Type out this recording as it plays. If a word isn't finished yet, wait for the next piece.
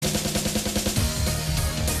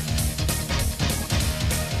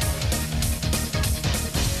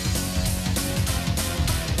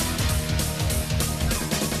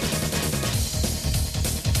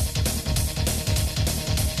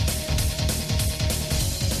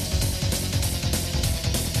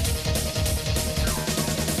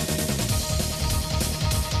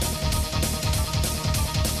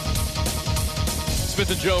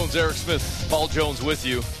Smith and Jones, Eric Smith, Paul Jones with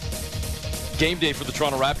you. Game day for the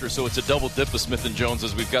Toronto Raptors, so it's a double dip of Smith and Jones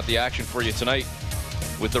as we've got the action for you tonight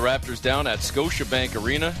with the Raptors down at Scotiabank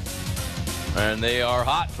Arena. And they are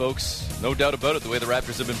hot, folks. No doubt about it, the way the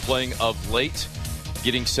Raptors have been playing of late.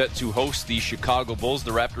 Getting set to host the Chicago Bulls.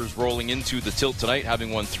 The Raptors rolling into the tilt tonight,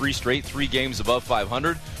 having won 3 straight, 3 games above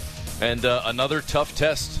 500. And another tough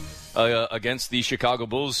test against the Chicago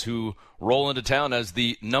Bulls, who roll into town as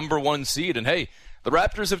the number 1 seed. And hey, the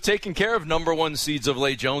Raptors have taken care of number 1 seeds of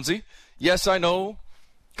late, Jonesy. Yes, I know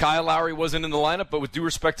Kyle Lowry wasn't in the lineup, but with due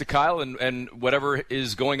respect to Kyle and whatever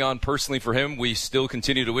is going on personally for him, we still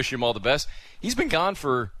continue to wish him all the best. He's been gone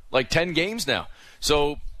for like 10 games now.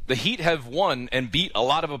 So the Heat have won and beat a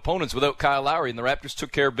lot of opponents without Kyle Lowry, and the Raptors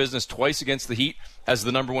took care of business twice against the Heat as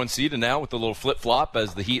the number 1 seed, and now with a little flip-flop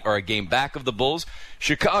as the Heat are a game back of the Bulls,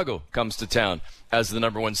 Chicago comes to town as the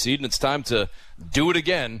number 1 seed, and it's time to do it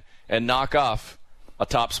again and knock off a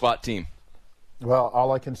top spot team. Well,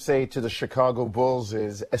 all I can say to the Chicago Bulls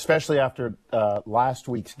is, especially after last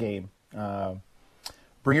week's game,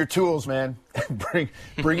 bring your tools, man.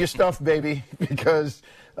 bring your stuff, baby, because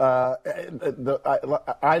I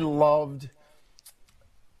loved.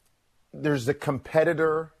 There's the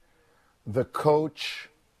competitor, the coach,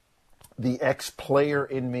 the ex-player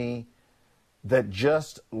in me that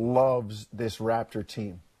just loves this Raptor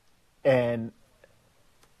team, and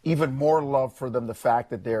even more love for them the fact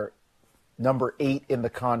that they're number 8 in the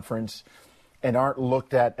conference and aren't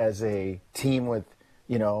looked at as a team with,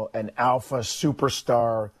 you know, an alpha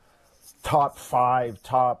superstar, top 5,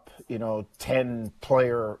 top, 10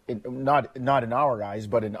 player, not in our eyes,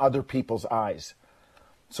 but in other people's eyes.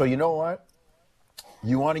 So you know what?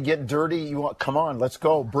 You want to get dirty? Come on, let's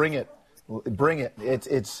go. Bring it.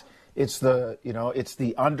 It's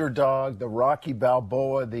the underdog, the Rocky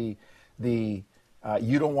Balboa, the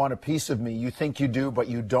you don't want a piece of me. You think you do, but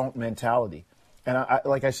you don't mentality. And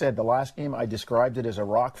like I said, the last game, I described it as a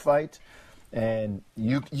rock fight. And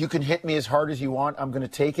you can hit me as hard as you want. I'm going to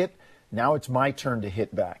take it. Now it's my turn to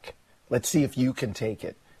hit back. Let's see if you can take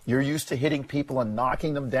it. You're used to hitting people and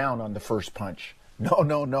knocking them down on the first punch.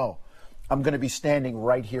 No. I'm going to be standing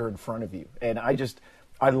right here in front of you. And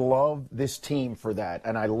I love this team for that.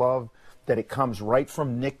 And I love that it comes right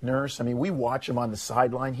from Nick Nurse. I mean, we watch him on the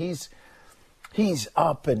sideline. He's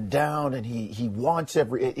up and down, and he wants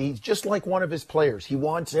he's just like one of his players. He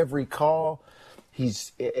wants every call.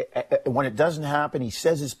 When it doesn't happen, he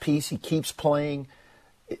says his piece. He keeps playing.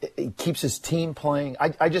 He keeps his team playing.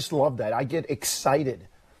 I just love that. I get excited.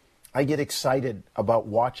 About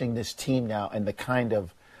watching this team now and the kind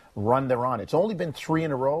of run they're on. It's only been 3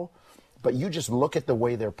 in a row, but you just look at the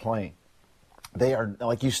way they're playing. They are,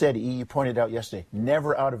 like you said, you pointed out yesterday,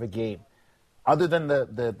 never out of a game. Other than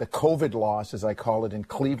the COVID loss, as I call it, in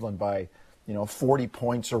Cleveland by 40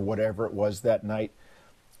 points or whatever it was that night,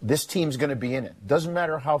 this team's going to be in it. Doesn't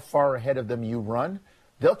matter how far ahead of them you run,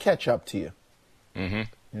 they'll catch up to you.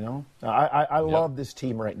 Mm-hmm. I love this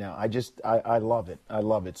team right now. I love it. I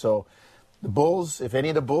love it. So the Bulls, if any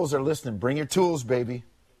of the Bulls are listening, bring your tools, baby.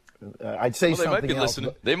 I'd say something else. They might be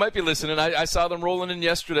listening. They might be listening. I saw them rolling in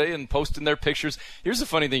yesterday and posting their pictures. Here's the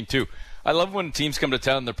funny thing, too. I love when teams come to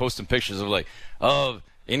town and they're posting pictures of like, oh,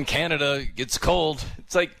 in Canada, it's cold.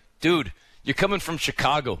 It's like, dude, you're coming from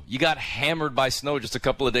Chicago. You got hammered by snow just a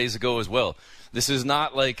couple of days ago as well. This is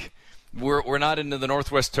not like we're not into the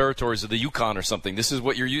Northwest Territories or the Yukon or something. This is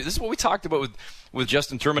what this is what we talked about with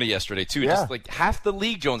Justin Termini yesterday, too. Yeah. Just like half the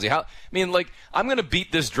league, Jonesy. I'm going to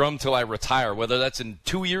beat this drum till I retire, whether that's in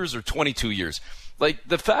 2 years or 22 years. Like,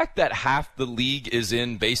 the fact that half the league is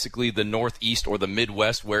in basically the Northeast or the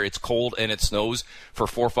Midwest where it's cold and it snows for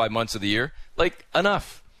 4 or 5 months of the year, like,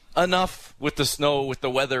 enough with the snow, with the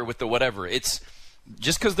weather, with the whatever. It's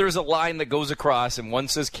just because there's a line that goes across and one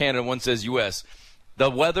says Canada and one says U.S.,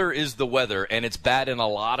 the weather is the weather, and it's bad in a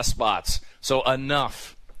lot of spots. So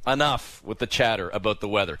enough with the chatter about the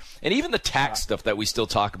weather. And even the tax stuff that we still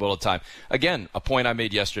talk about all the time. Again, a point I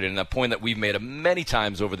made yesterday, and a point that we've made many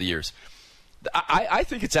times over the years. I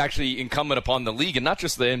think it's actually incumbent upon the league, and not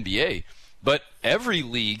just the NBA, but every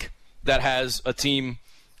league that has a team,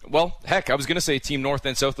 well, heck, I was going to say a team north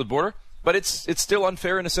and south of the border, but it's still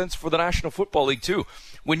unfair in a sense for the National Football League too.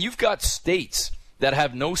 When you've got states that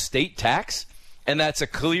have no state tax, and that's a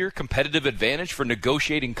clear competitive advantage for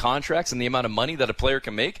negotiating contracts and the amount of money that a player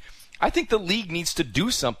can make, I think the league needs to do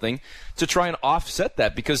something to try and offset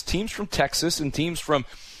that, because teams from Texas and teams from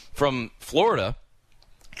Florida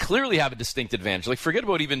clearly have a distinct advantage. Like, forget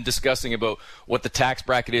about even discussing about what the tax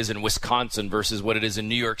bracket is in Wisconsin versus what it is in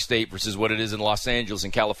New York State versus what it is in Los Angeles, in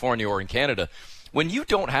California, or in Canada. When you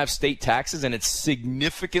don't have state taxes and it's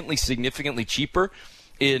significantly cheaper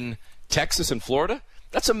in Texas and Florida,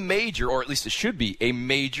 that's a major, or at least it should be, a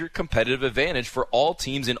major competitive advantage for all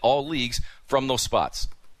teams in all leagues from those spots.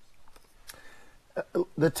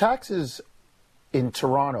 The taxes in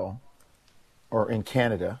Toronto, or in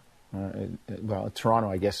Canada, well, Toronto,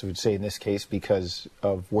 I guess I would say in this case because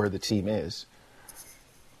of where the team is,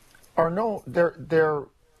 they're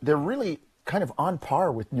really kind of on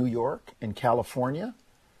par with New York and California.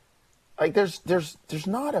 Like there's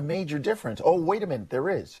not a major difference. Oh, wait a minute, there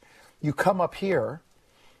is. You come up here,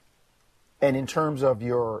 and in terms of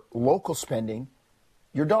your local spending,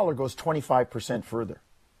 your dollar goes 25% further.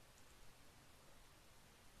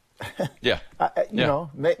 Yeah. You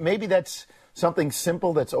know, maybe that's something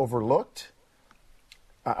simple that's overlooked.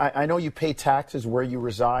 I know you pay taxes where you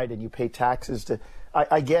reside and you pay taxes to.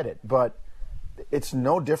 I get it, but it's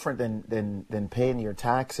no different than paying your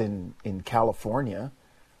tax in California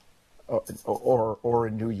or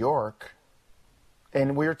in New York.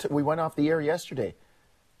 And we went off the air yesterday.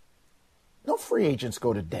 No free agents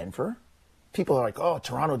go to Denver. People are like, oh,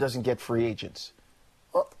 Toronto doesn't get free agents.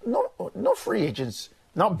 Well, no free agents.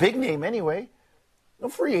 Not big name anyway. No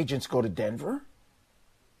free agents go to Denver.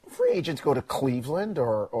 No free agents go to Cleveland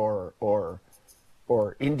or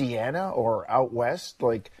Indiana or out west.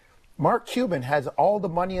 Like Mark Cuban has all the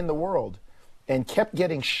money in the world and kept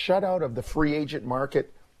getting shut out of the free agent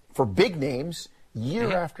market for big names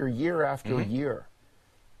year after year after year.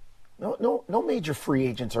 No major free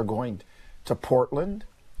agents are going to Portland.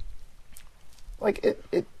 Like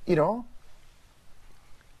it you know.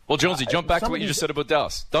 Well, Jonesy, jump back to what you just said about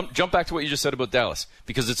Dallas. Jump back to what you just said about Dallas,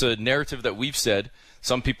 because it's a narrative that we've said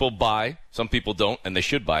some people buy, some people don't, and they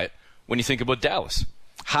should buy it. When you think about Dallas,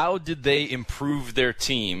 how did they improve their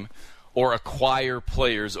team or acquire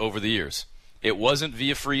players over the years? It wasn't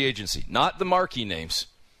via free agency, not the marquee names,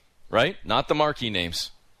 right? Not the marquee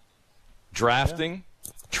names. Drafting,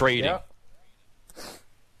 trading.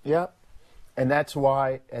 Yeah. And that's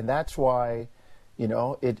why, you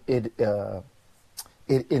know, it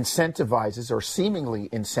incentivizes, or seemingly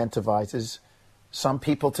incentivizes, some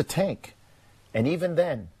people to tank. And even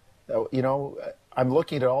then, you know, I'm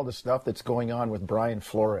looking at all the stuff that's going on with Brian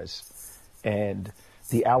Flores and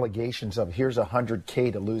the allegations of here's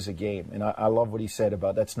 $100K to lose a game. And I love what he said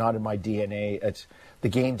about that's not in my DNA. The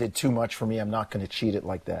game did too much for me. I'm not going to cheat it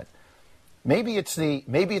like that. Maybe it's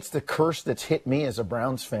the curse that's hit me as a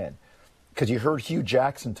Browns fan, because you heard Hugh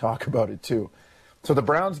Jackson talk about it too. So the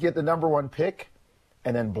Browns get the number 1 pick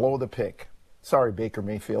and then blow the pick. Sorry, Baker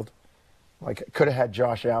Mayfield. Like, could have had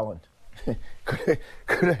Josh Allen. could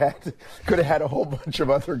have had a whole bunch of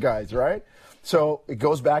other guys, right? So it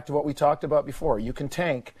goes back to what we talked about before. You can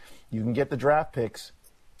tank, you can get the draft picks,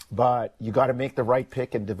 but you got to make the right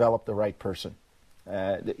pick and develop the right person.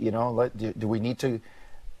 You know, do we need to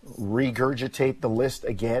regurgitate the list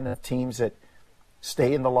again of teams that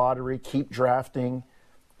stay in the lottery, keep drafting,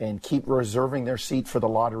 and keep reserving their seat for the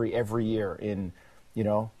lottery every year? You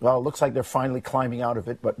know, well, it looks like they're finally climbing out of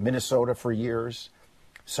it, but Minnesota for years,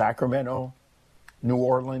 Sacramento, New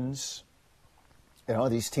Orleans, you know,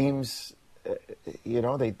 these teams, you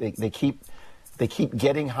know, they keep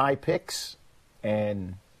getting high picks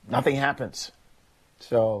and nothing happens.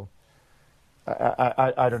 So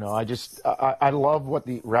I don't know. I love what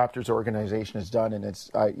the Raptors organization has done, and it's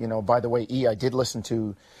you know, by the way, I did listen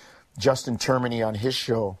to Justin Termini on his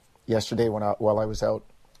show yesterday while I was out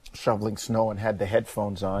shoveling snow and had the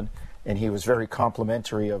headphones on, and he was very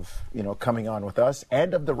complimentary of, you know, coming on with us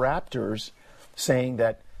and of the Raptors, saying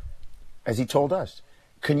that, as he told us,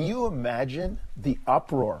 can you imagine the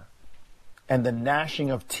uproar and the gnashing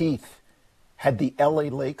of teeth had the LA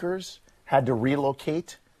Lakers had to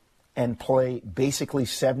relocate and play basically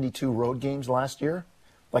 72 road games last year?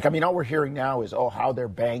 Like, I mean, all we're hearing now is, oh, how they're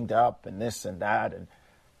banged up and this and that, and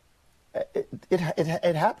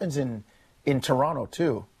it happens in Toronto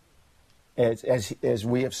too, as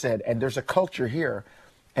we have said. And there's a culture here,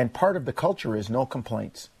 and part of the culture is no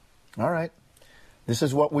complaints. All right, this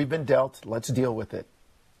is what we've been dealt. Let's deal with it.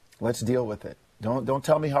 Don't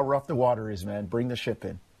tell me how rough the water is, man. Bring the ship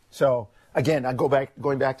in. So again,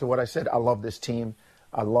 going back to what I said. I love this team.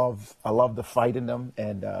 I love the fight in them,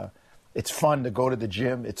 and it's fun to go to the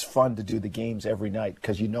gym. It's fun to do the games every night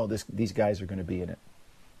because you know these guys are going to be in it.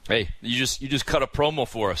 Hey, you just cut a promo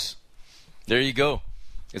for us. There you go.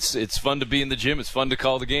 It's fun to be in the gym. It's fun to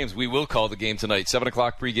call the games. We will call the game tonight. 7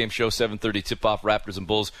 o'clock pregame show, 7:30 tip-off, Raptors and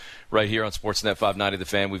Bulls right here on Sportsnet 590 The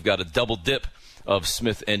Fan. We've got a double dip of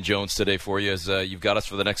Smith and Jones today for you as you've got us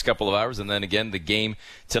for the next couple of hours, and then again the game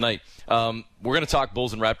tonight. We're going to talk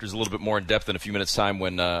Bulls and Raptors a little bit more in depth in a few minutes' time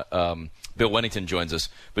when Bill Wennington joins us.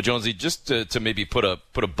 But Jonesy, just to maybe put a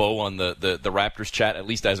bow on the Raptors chat, at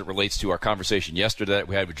least as it relates to our conversation yesterday that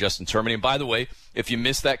we had with Justin Termini. And by the way, if you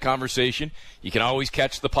missed that conversation, you can always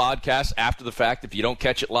catch the podcast after the fact. If you don't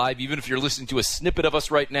catch it live, even if you're listening to a snippet of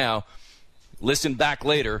us right now, listen back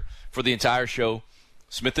later for the entire show.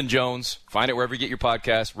 Smith and Jones, find it wherever you get your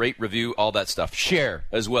podcast, rate, review, all that stuff. Share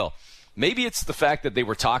as well. Maybe it's the fact that they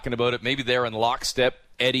were talking about it. Maybe they're in lockstep,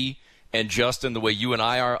 Eddie and Justin, the way you and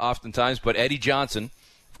I are oftentimes. But Eddie Johnson,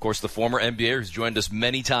 of course, the former NBAer who's joined us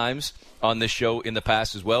many times on this show in the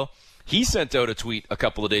past as well, he sent out a tweet a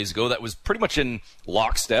couple of days ago that was pretty much in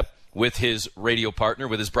lockstep with his radio partner,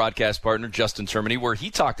 with his broadcast partner, Justin Termini, where he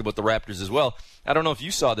talked about the Raptors as well. I don't know if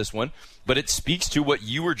you saw this one, but it speaks to what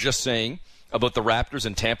you were just saying about the Raptors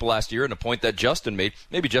in Tampa last year and a point that Justin made.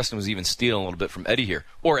 Maybe Justin was even stealing a little bit from Eddie here,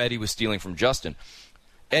 or Eddie was stealing from Justin.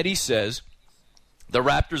 Eddie says, the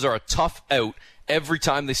Raptors are a tough out every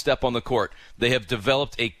time they step on the court. They have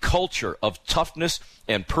developed a culture of toughness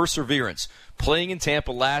and perseverance, playing in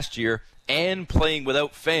Tampa last year and playing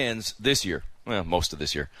without fans this year. Well, most of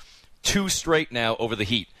this year. 2 straight now over the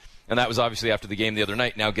Heat. And that was obviously after the game the other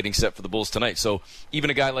night, now getting set for the Bulls tonight. So even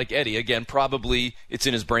a guy like Eddie, again, probably it's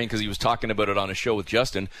in his brain because he was talking about it on a show with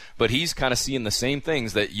Justin, but he's kind of seeing the same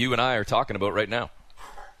things that you and I are talking about right now.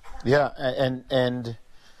 Yeah, and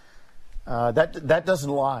that doesn't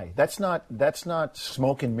lie. That's not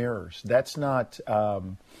smoke and mirrors. That's not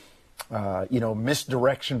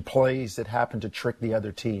misdirection plays that happen to trick the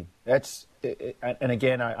other team. And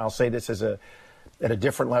again, I'll say this at a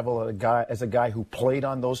different level, as a guy who played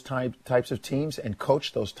on those types of teams and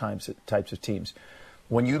coached those types of teams.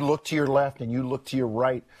 When you look to your left and you look to your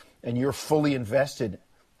right and you're fully invested,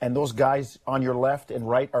 and those guys on your left and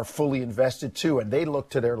right are fully invested too, and they look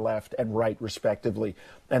to their left and right respectively,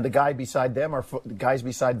 and the guys beside them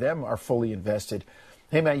are fully invested.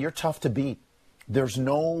 Hey man, you're tough to beat. There's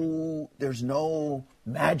no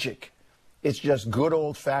magic. It's just good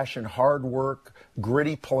old-fashioned hard work,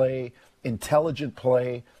 gritty play, intelligent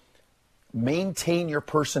play. Maintain your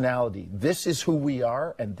personality. This is who we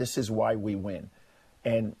are, and this is why we win.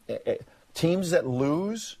 And teams that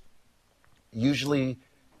lose usually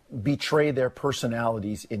betray their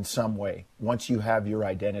personalities in some way once you have your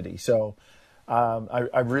identity. So I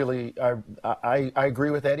agree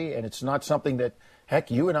with Eddie, and it's not something that, heck,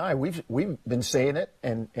 you and I, we've been saying it,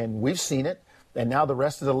 and we've seen it, and now the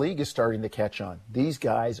rest of the league is starting to catch on. These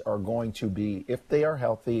guys are going to be, if they are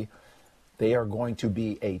healthy, they are going to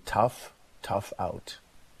be a tough out.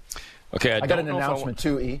 Okay, I got an announcement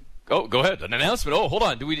too, E. Oh, go ahead. An announcement. Oh, hold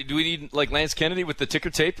on. Do we need like Lance Kennedy with the ticker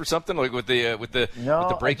tape or something, like with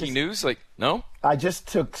the breaking news? Like, no. I just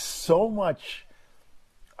took so much.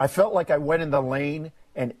 I felt like I went in the lane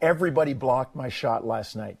and everybody blocked my shot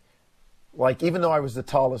last night. Like, even though I was the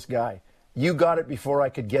tallest guy, you got it before I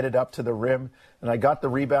could get it up to the rim, and I got the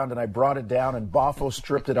rebound and I brought it down, and Boffo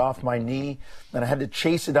stripped it off my knee, and I had to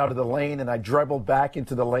chase it out of the lane, and I dribbled back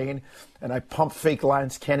into the lane, and I pump fake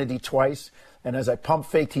Lance Kennedy twice, and as I pump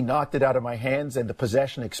faked, he knocked it out of my hands, and the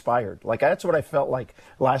possession expired. Like, that's what I felt like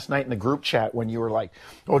last night in the group chat when you were like,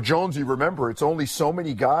 oh, Jonesy, remember, it's only so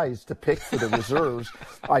many guys to pick for the reserves.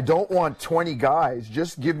 I don't want 20 guys.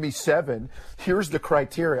 Just give me 7. Here's the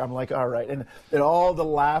criteria. I'm like, all right. And all the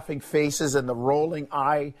laughing faces and the rolling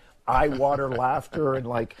eye water laughter. And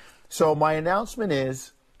like, so my announcement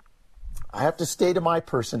is I have to stay to my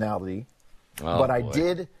personality, but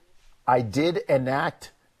boy. I did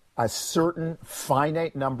enact a certain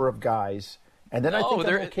finite number of guys, and then I think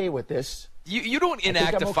I'm okay with this. You don't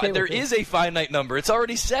enact there is a finite number. It's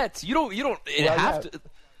already set. You don't have to.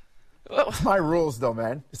 Well, it's my rules, though,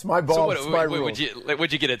 man. It's my ball. So it's my rules.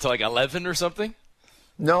 Would you get it to like 11 or something?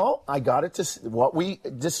 No, I got it to what we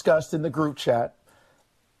discussed in the group chat.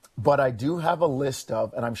 But I do have a list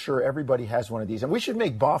of, and I'm sure everybody has one of these, and we should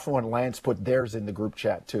make Boffo and Lance put theirs in the group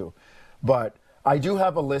chat too. But I do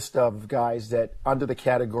have a list of guys that under the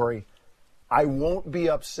category, I won't be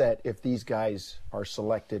upset if these guys are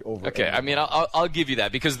selected over. Okay, I mean, I'll give you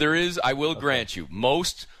that because there is, I will grant you,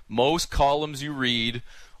 most columns you read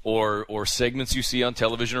or segments you see on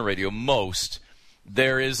television or radio,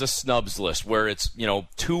 there is a snubs list where it's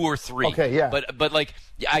 2 or 3. Okay, yeah. But like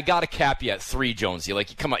I gotta cap you at 3, Jonesy.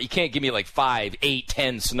 Like, come on, you can't give me like 5, 8,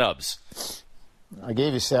 10 snubs. I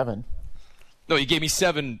gave you 7. No, you gave me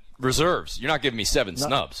 7 reserves. You're not giving me 7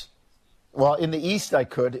 snubs. Well, in the East I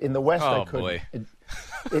could. In the West I could. Oh boy.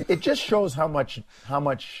 It just shows how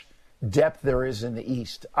much depth there is in the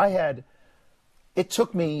East. It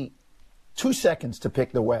took me 2 seconds to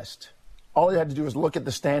pick the West. All you had to do was look at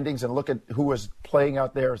the standings and look at who was playing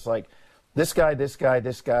out there. It's like this guy, this guy,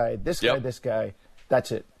 this guy, this guy, this guy.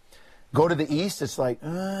 That's it. Go to the East, it's like,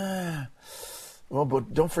 well,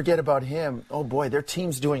 but don't forget about him. Oh, boy, their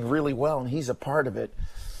team's doing really well, and he's a part of it.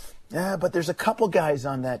 Yeah, but there's a couple guys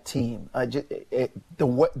on that team.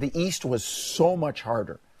 The East was so much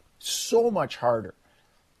harder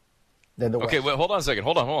than the West. Okay, well, hold on a second.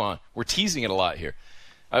 Hold on. We're teasing it a lot here.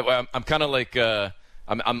 I'm kind of like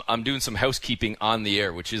I'm doing some housekeeping on the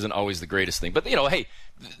air, which isn't always the greatest thing. But, hey,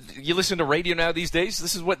 you listen to radio now these days,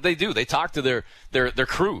 this is what they do. They talk to their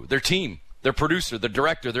crew, their team, their producer, their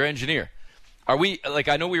director, their engineer. Are we,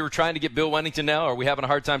 I know we were trying to get Bill Wennington now. Are we having a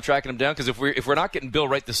hard time tracking him down? Because if we're not getting Bill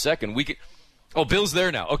right this second, we could. Oh, Bill's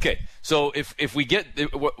there now. Okay, so if we get,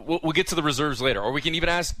 we'll get to the reserves later, or we can even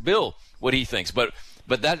ask Bill what he thinks. But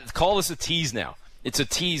that, call this a tease now. It's a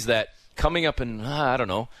tease that coming up in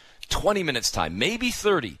 20 minutes time, maybe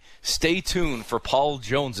 30. Stay tuned for Paul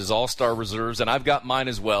Jones's All-Star Reserves, and I've got mine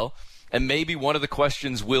as well. And maybe one of the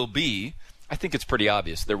questions will be, I think it's pretty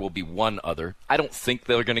obvious, there will be one other. I don't think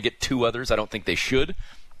they're going to get two others. I don't think they should,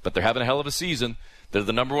 but they're having a hell of a season. They're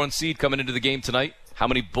the number one seed coming into the game tonight. How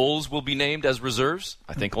many Bulls will be named as reserves?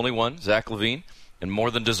 I think only one, Zach LaVine, and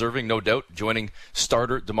more than deserving, no doubt, joining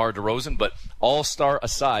starter DeMar DeRozan. But All-Star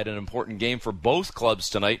aside, an important game for both clubs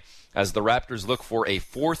tonight as the Raptors look for a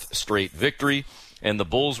fourth straight victory. And the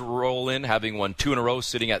Bulls roll in, having won 2 in a row,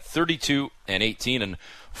 sitting at 32-18. And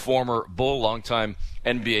former Bull, longtime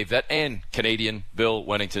NBA vet and Canadian, Bill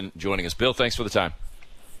Wennington, joining us. Bill, thanks for the time.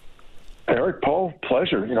 Eric, Paul,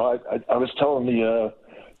 pleasure. I was telling the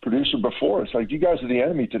producer before, it's like, you guys are the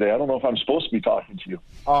enemy today. I don't know if I'm supposed to be talking to you.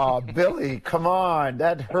 Oh, Billy, come on.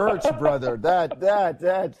 That hurts, brother.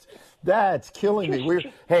 That's killing me.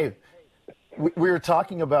 We were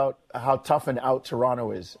talking about how tough and out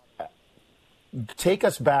Toronto is. Take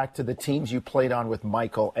us back to the teams you played on with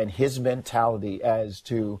Michael and his mentality as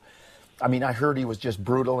to, I heard he was just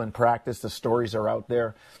brutal in practice. The stories are out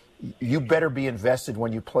there. You better be invested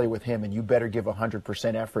when you play with him, and you better give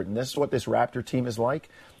 100% effort. And this is what this Raptor team is like.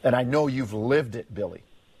 And I know you've lived it, Billy.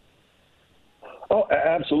 Oh,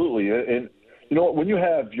 absolutely. And you know what? When you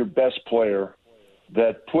have your best player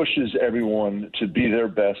that pushes everyone to be their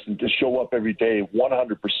best and to show up every day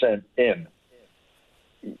 100% in,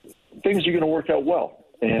 things are going to work out well.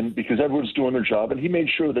 And because everyone's doing their job, and he made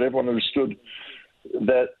sure that everyone understood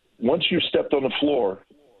that once you stepped on the floor,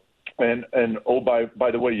 and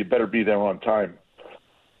by the way, you better be there on time.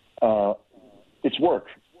 It's work,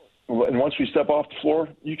 and once we step off the floor,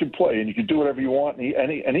 you can play and you can do whatever you want.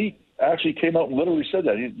 And he actually came out and literally said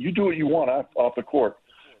that you do what you want off the court,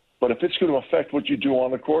 but if it's going to affect what you do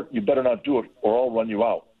on the court, you better not do it, or I'll run you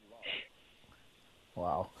out.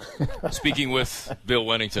 Wow. Speaking with Bill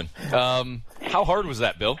Wennington, how hard was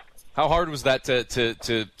that, Bill? How hard was that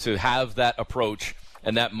to have that approach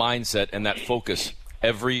and that mindset and that focus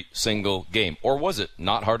every single game? Or was it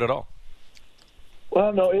not hard at all?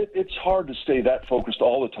 Well, no, it's hard to stay that focused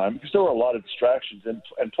all the time because there were a lot of distractions.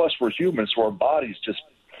 And plus, we're humans, so our bodies just,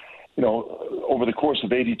 over the course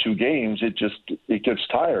of 82 games, it gets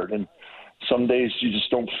tired. And some days you just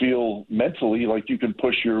don't feel mentally like you can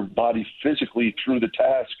push your body physically through the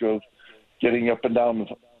task of getting up and down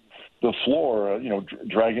the floor,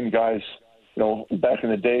 dragging guys, back in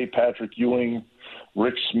the day, Patrick Ewing,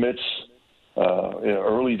 Rick Smits,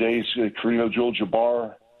 early days, Kareem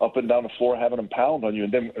Abdul-Jabbar, up and down the floor, having them pound on you.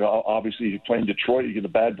 And then, obviously, you play in Detroit, you get the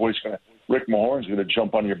bad boys Rick Mahorn's going to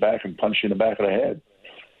jump on your back and punch you in the back of the head.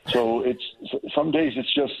 So some days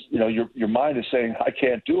it's just, your mind is saying, I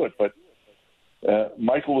can't do it. But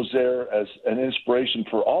Michael was there as an inspiration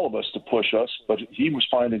for all of us to push us, but he was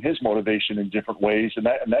finding his motivation in different ways. And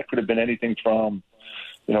that could have been anything from,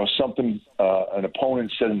 something an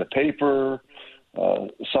opponent said in the paper,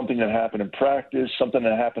 something that happened in practice, something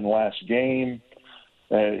that happened last game.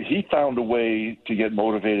 He found a way to get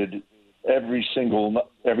motivated every single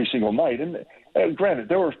night. And granted,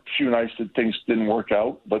 there were a few nights that things didn't work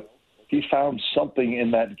out, but he found something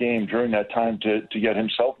in that game during that time to get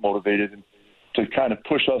himself motivated and to kind of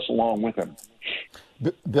push us along with him.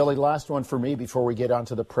 Billy, last one for me before we get on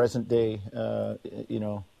to the present day,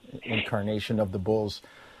 incarnation of the Bulls.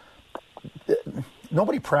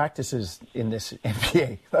 Nobody practices in this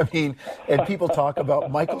NBA. And people talk about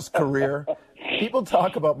Michael's career. People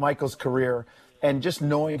talk about Michael's career and just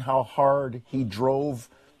knowing how hard he drove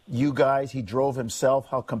you guys, he drove himself,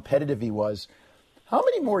 how competitive he was. How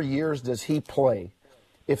many more years does he play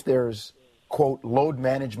if there's, quote, load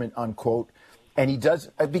management, unquote, and he does?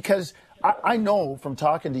 Because I know from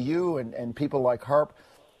talking to you and people like Harp,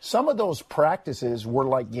 some of those practices were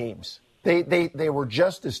like games. They were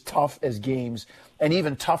just as tough as games, and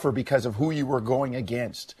even tougher because of who you were going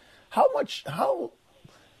against.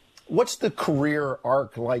 What's the career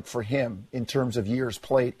arc like for him in terms of years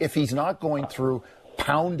played if he's not going through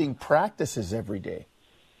pounding practices every day?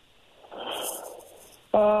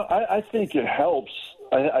 I think it helps.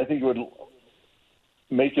 I think it would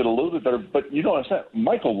make it a little bit better. But you know what I'm saying?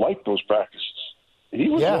 Michael liked those practices. He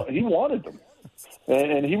wanted them,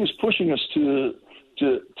 and he was pushing us to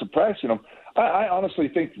practice them. I honestly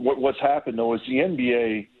think what's happened though is the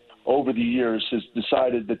NBA over the years has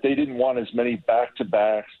decided that they didn't want as many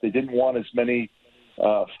back-to-backs. They didn't want as many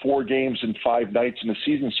 4 games and 5 nights in a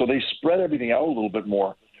season, so they spread everything out a little bit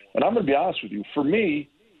more. And I'm going to be honest with you. For me,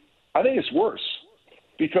 I think it's worse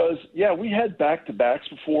because, we had back-to-backs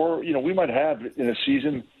before. You know, we might have in a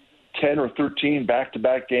season 10 or 13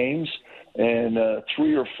 back-to-back games and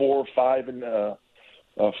 3 or 4 or 5 and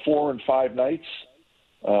 4 and 5 nights,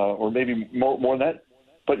 or maybe more than that.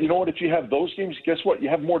 But you know what? If you have those games, guess what? You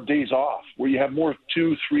have more days off, where you have more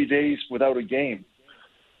 2-3 days without a game.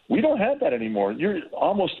 We don't have that anymore.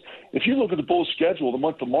 If you look at the Bulls' schedule, the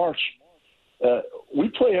month of March, we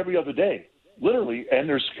play every other day, literally, and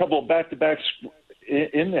there's a couple of back-to-backs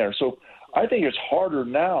in there. So I think it's harder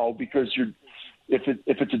now because if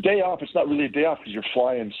it's a day off, it's not really a day off because you're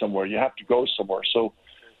flying somewhere. You have to go somewhere. So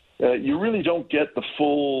you really don't get the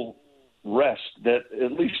full rest that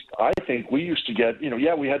at least I think we used to get.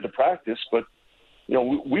 We had to practice, but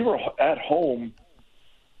we were at home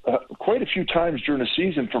quite a few times during the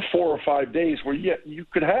season for 4 or 5 days where you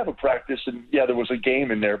could have a practice and there was a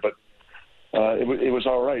game in there, but it was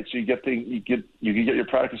all right. So you can get your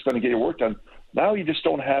practice done and get your work done. Now you just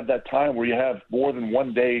don't have that time where you have more than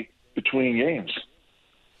 1 day between games.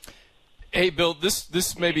 Hey, Bill,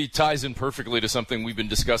 this maybe ties in perfectly to something we've been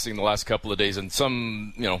discussing the last couple of days, and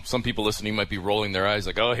some people listening might be rolling their eyes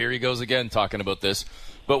like, oh, here he goes again talking about this.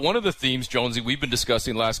 But one of the themes, Jonesy, we've been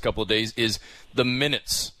discussing the last couple of days is the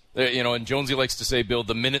minutes. And Jonesy likes to say, Bill,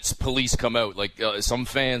 the minutes police come out. Like some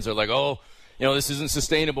fans are like, oh, this isn't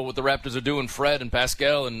sustainable what the Raptors are doing. Fred and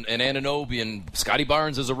Pascal and Anunoby and Scotty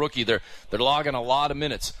Barnes as a rookie, they're logging a lot of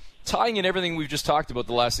minutes. Tying in everything we've just talked about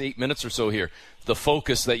the last 8 minutes or so here, the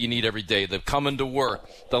focus that you need every day, the coming to work,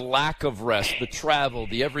 the lack of rest, the travel,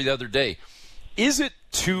 the every other day. Is it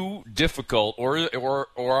too difficult, or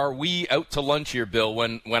are we out to lunch here, Bill,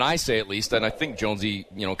 when I say at least, and I think Jonesy,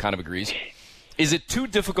 kind of agrees, is it too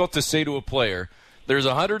difficult to say to a player, there's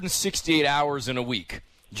 168 hours in a week.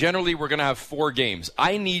 Generally, we're going to have 4 games.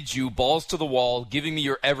 I need you, balls to the wall, giving me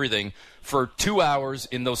your everything for 2 hours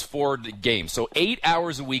in those 4 games. So 8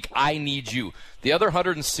 hours a week, I need you. The other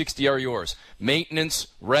 160 are yours. Maintenance,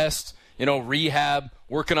 rest, rehab,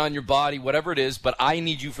 working on your body, whatever it is, but I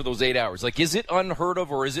need you for those 8 hours. Like, is it unheard of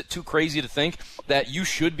or is it too crazy to think that you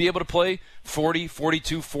should be able to play 40,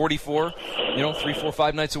 42, 44, 3, 4,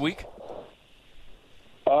 5 nights a week?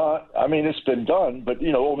 It's been done, but,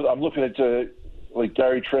 I'm looking at like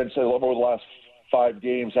Gary Trent said, over the last 5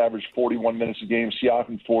 games, averaged 41 minutes a game.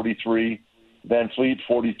 Siakam 43, Van Fleet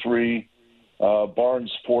 43,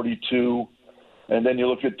 Barnes 42, and then you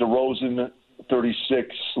look at DeRozan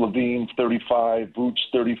 36, Levine 35, Vooch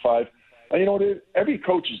 35. And every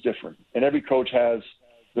coach is different, and every coach has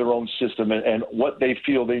their own system and what they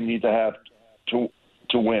feel they need to have to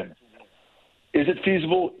win. Is it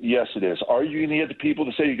feasible? Yes, it is. Are you going to get the people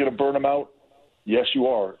to say you're going to burn them out? Yes, you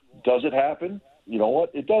are. Does it happen? You know what?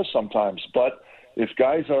 It does sometimes. But if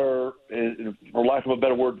guys are, for lack of a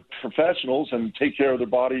better word, professionals and take care of their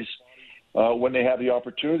bodies when they have the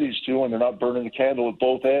opportunities to, and they're not burning the candle at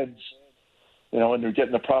both ends, and they're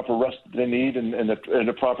getting the proper rest they need and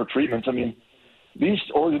the proper treatments. These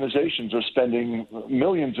organizations are spending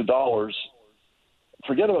millions of dollars,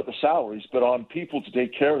 forget about the salaries, but on people to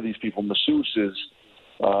take care of these people, masseuses,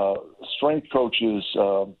 strength coaches,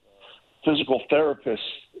 physical therapists,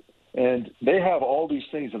 and they have all these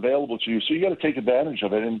things available to you. So you got to take advantage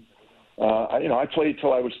of it. And, I played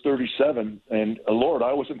till I was 37, and Lord,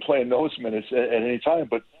 I wasn't playing those minutes at any time,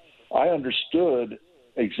 but I understood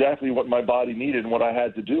exactly what my body needed and what I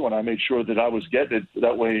had to do, and I made sure that I was getting it.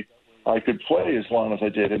 That way I could play as long as I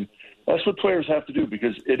did. And that's what players have to do,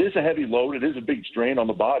 because it is a heavy load. It is a big strain on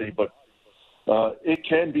the body, but it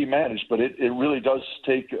can be managed. But it really does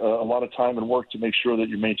take a lot of time and work to make sure that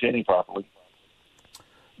you're maintaining properly.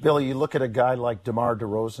 Billy, you look at a guy like DeMar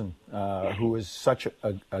DeRozan, who is such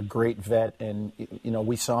a great vet, and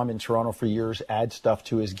we saw him in Toronto for years add stuff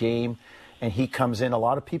to his game, and he comes in. A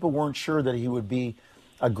lot of people weren't sure that he would be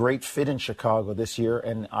a great fit in Chicago this year,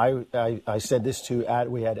 and I said this to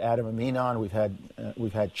we had Adam Amin on,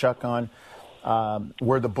 we've had Chuck on,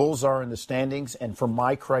 where the Bulls are in the standings, and for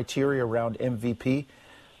my criteria around MVP,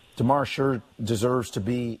 DeMar sure deserves to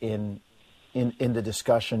be in the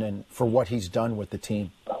discussion and for what he's done with the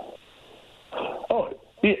team. Oh,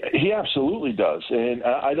 he absolutely does. And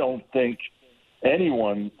I don't think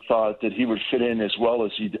anyone thought that he would fit in as well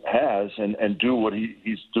as he has and do what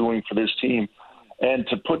he's doing for this team and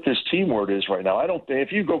to put this team where it is right now. I don't think,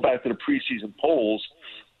 if you go back to the preseason polls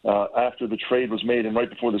after the trade was made and right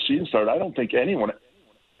before the season started, I don't think anyone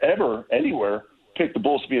ever, anywhere, picked the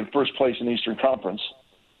Bulls to be in first place in the Eastern Conference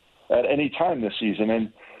at any time this season.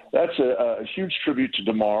 And that's a huge tribute to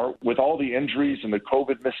DeMar with all the injuries and the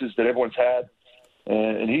COVID misses that everyone's had.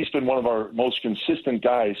 And he's been one of our most consistent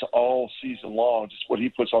guys all season long, just what he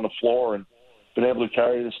puts on the floor and been able to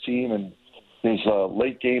carry this team. And his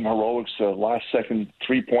late-game heroics, last-second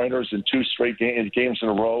three-pointers in two straight games in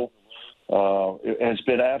a row, it has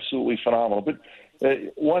been absolutely phenomenal. But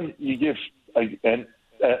one, you give an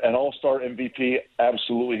all-star MVP,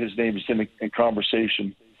 absolutely his name is in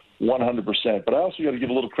conversation 100%. But I also got to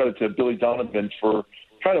give a little credit to Billy Donovan for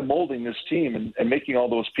kind of molding this team and making all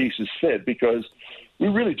those pieces fit, because we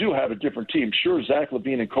really do have a different team. Sure, Zach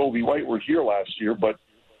LaVine and Kobe White were here last year,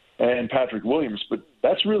 and Patrick Williams, but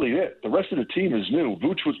that's really it. The rest of the team is new.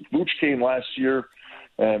 Vooch came last year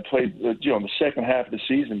and played in the second half of the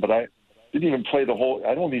season, but I didn't even play the whole –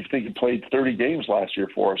 I don't even think he played 30 games last year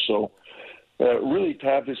for us. So really to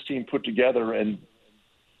have this team put together and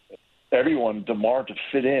everyone, DeMar, to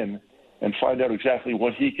fit in and find out exactly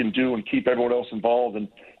what he can do and keep everyone else involved and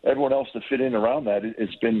everyone else to fit in around that,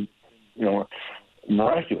 it's been,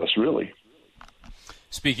 miraculous, really.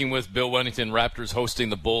 Speaking with Bill Wennington, Raptors hosting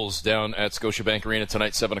the Bulls down at Scotiabank Arena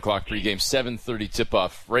tonight, 7 o'clock pregame, 7:30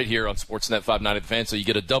 tip-off right here on Sportsnet 590 The Fan. So you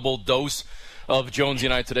get a double dose of Jonesy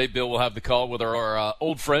and I today. Bill will have the call with our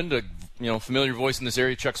old friend, familiar voice in this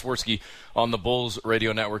area, Chuck Swirsky on the Bulls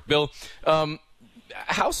radio network. Bill,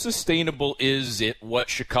 how sustainable is it what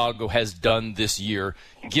Chicago has done this year,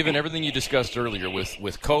 given everything you discussed earlier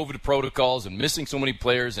with COVID protocols and missing so many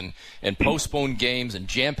players and postponed games and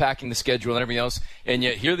jam-packing the schedule and everything else, and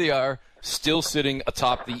yet here they are still sitting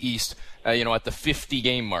atop the East, at the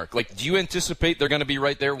 50-game mark? Like, do you anticipate they're going to be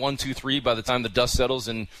right there, 1, 2, 3, by the time the dust settles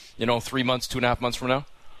in, 3 months, 2.5 months from now?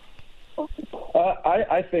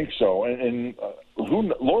 I think so, and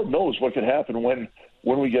Lord knows what could happen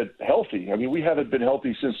when we get healthy. I mean, we haven't been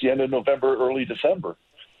healthy since the end of November, early December,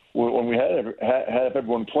 when we had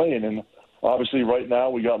everyone playing. And obviously right now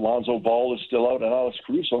we got Lonzo Ball is still out and Alex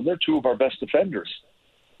Caruso, and they're two of our best defenders.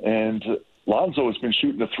 And Lonzo has been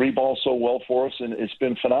shooting the three ball so well for us, and it's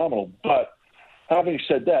been phenomenal. But having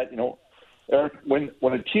said that, Eric, when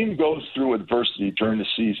a team goes through adversity during the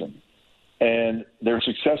season and they're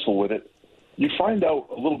successful with it, you find out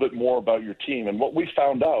a little bit more about your team. And what we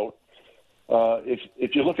found out,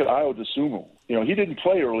 if you look at Ayo Dosunmu, he didn't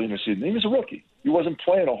play early in the season. He was a rookie. He wasn't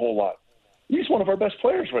playing a whole lot. He's one of our best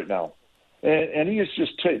players right now. And he is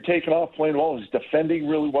just taking off, playing well. He's defending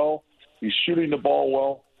really well. He's shooting the ball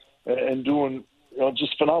well and doing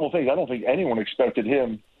just phenomenal things. I don't think anyone expected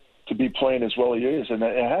him to be playing as well as he is. And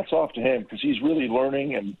hats off to him, because he's really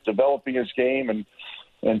learning and developing his game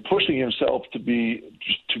and pushing himself to be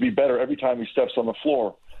better every time he steps on the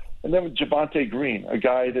floor. And then with Javonte Green, a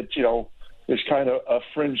guy that, is kind of a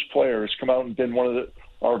fringe player, has come out and been one of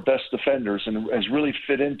our best defenders and has really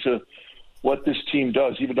fit into what this team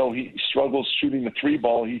does. Even though he struggles shooting the three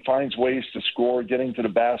ball, he finds ways to score, getting to the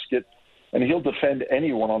basket, and he'll defend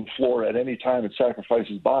anyone on the floor at any time and sacrifice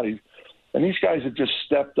his body. And these guys have just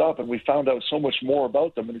stepped up, and we found out so much more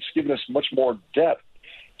about them, and it's given us much more depth.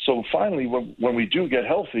 So finally, when we do get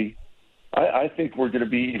healthy, I think we're going to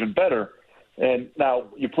be even better. And now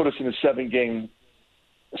you put us in a 7-game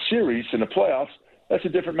series in the playoffs, that's a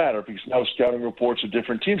different matter, because now scouting reports are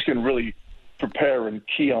different. Teams can really prepare and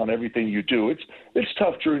key on everything you do. It's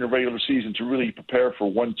tough during the regular season to really prepare for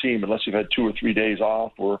one team unless you've had 2 or 3 days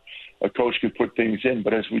off or a coach could put things in.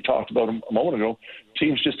 But as we talked about a moment ago,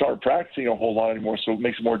 teams just aren't practicing a whole lot anymore, so it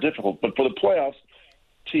makes it more difficult. But for the playoffs,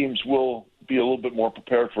 teams will be a little bit more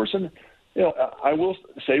prepared for us. And, I will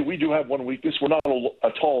say we do have one weakness. We're not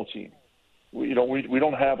a tall team. We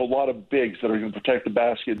don't have a lot of bigs that are going to protect the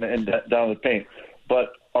basket and down the paint.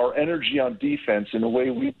 But our energy on defense and the way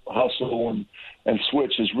we hustle and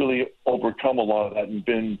switch has really overcome a lot of that and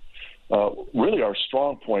been really our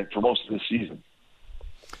strong point for most of the season.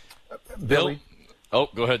 Bill? Oh,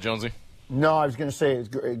 go ahead, Jonesy. No, I was going to say it's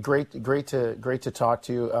great to talk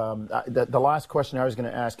to you. The last question I was going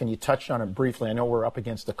to ask, and you touched on it briefly. I know we're up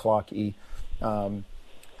against the clock, E.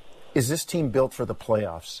 is this team built for the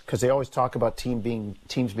playoffs? Because they always talk about teams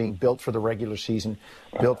being built for the regular season,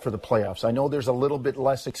 built for the playoffs. I know there's a little bit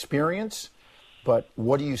less experience, but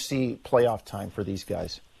what do you see playoff time for these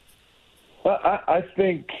guys? Well, I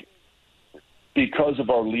think because of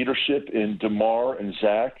our leadership in DeMar and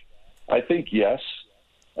Zach, I think yes.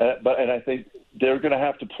 And I think they're going to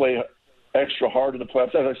have to play extra hard in the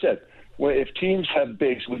playoffs. As I said, if teams have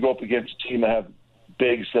bigs, we go up against a team that have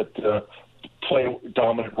bigs that play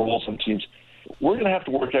dominant roles on teams. We're going to have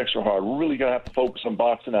to work extra hard. We're really going to have to focus on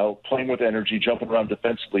boxing out, playing with energy, jumping around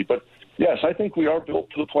defensively. But, yes, I think we are built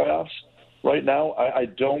for the playoffs right now. I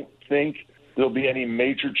don't think there'll be any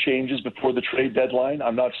major changes before the trade deadline.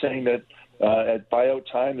 I'm not saying that at buyout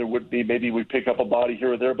time there would be, maybe we pick up a body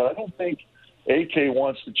here or there, but I don't think AK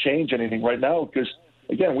wants to change anything right now because,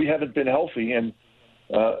 again, we haven't been healthy. And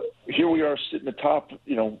here we are sitting atop,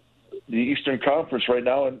 the Eastern Conference right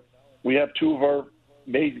now, and we have two of our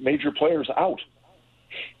major players out.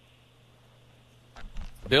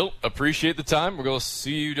 Bill, appreciate the time. We're going to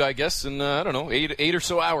see you, I guess, in, 8 or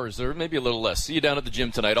so hours, or maybe a little less. See you down at the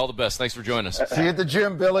gym tonight. All the best. Thanks for joining us. See you at the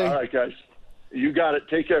gym, Billy. All right, guys. You got it.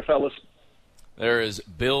 Take care, fellas. There is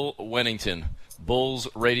Bill Wennington, Bulls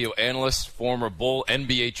radio analyst, former Bull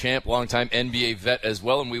NBA champ, longtime NBA vet as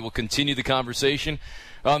well, and we will continue the conversation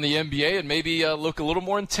on the NBA and maybe look a little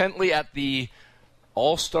more intently at the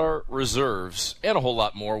All-Star reserves and a whole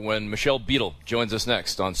lot more when Michelle Beadle joins us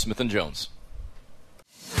next on Smith & Jones.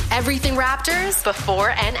 Everything Raptors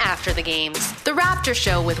before and after the games. The Raptor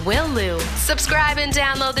Show with Will Liu. Subscribe and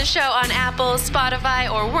download the show on Apple, Spotify,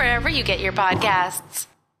 or wherever you get your podcasts.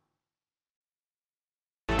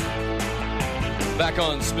 Back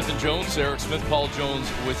on Smith & Jones, Eric Smith, Paul Jones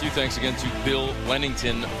with you. Thanks again to Bill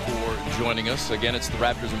Wennington for joining us. Again, it's the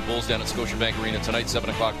Raptors and Bulls down at Scotiabank Arena tonight, 7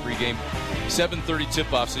 o'clock pregame, 7:30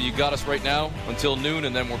 tip-off. So you got us right now until noon,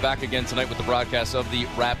 and then we're back again tonight with the broadcast of the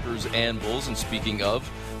Raptors and Bulls. And speaking of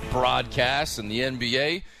broadcasts and the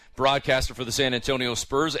NBA, broadcaster for the San Antonio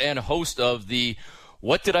Spurs and host of the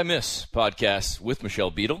What Did I Miss podcast with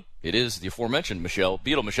Michelle Beadle. It is the aforementioned Michelle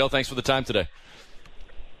Beadle. Michelle, thanks for the time today.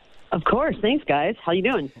 Of course. Thanks, guys. How you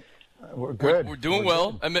doing? We're good. We're doing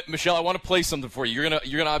well. Michelle, I want to play something for you.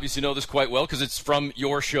 You're gonna obviously know this quite well because it's from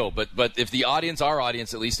your show. But if the audience, our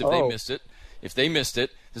audience at least, if they missed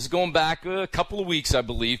it, this is going back a couple of weeks, I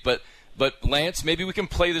believe. But Lance, maybe we can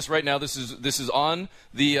play this right now. This is on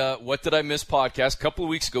the What Did I Miss podcast. A couple of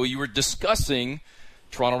weeks ago, you were discussing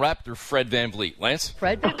Toronto Raptor Fred VanVleet. Lance?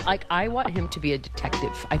 Fred, I want him to be a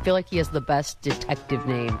detective. I feel like he has the best detective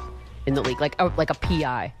name in the league, like a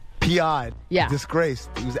PI. PI'd. Yeah. Disgraced.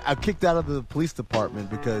 He was kicked out of the police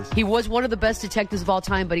department because he was one of the best detectives of all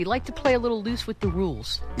time, but he liked to play a little loose with the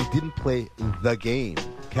rules. he didn't play the game.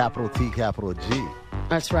 Capital T, capital G.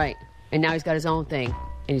 That's right. And now he's got his own thing,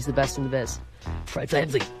 and he's the best in the biz. Fred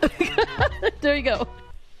VanVleet. There you go.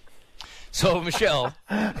 So, Michelle,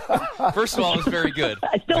 first of all, it's very good.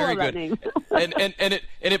 I still very love that good. name.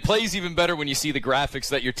 and it plays even better when you see the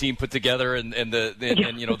graphics that your team put together and the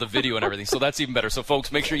video and everything. So that's even better. So,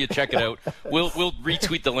 folks, make sure you check it out. We'll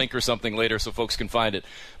retweet the link or something later so folks can find it.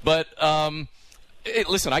 But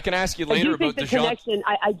listen, I can ask you later about the DeJounte. connection.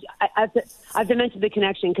 I have to mention the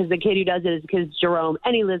connection because the kid who does it is because Jerome,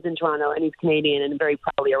 and he lives in Toronto, and he's Canadian and very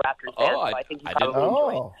proudly a Raptors fan. So I think he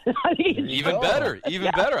probably enjoyed it.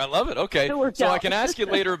 Even better. I love it. Okay. It worked So out. I can ask you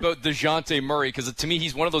later about DeJounte Murray because to me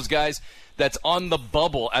he's one of those guys that's on the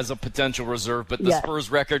bubble as a potential reserve, but the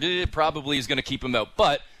Spurs record probably is going to keep him out.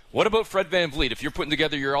 But what about Fred VanVleet? If you're putting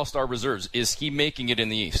together your All-Star reserves, is he making it in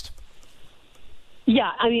the East?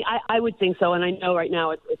 Yeah, I mean, I would think so. And I know right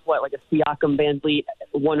now it's like a Siakam, VanVleet,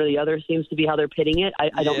 one or the other seems to be how they're pitting it.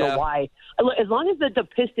 I don't know why. As long as the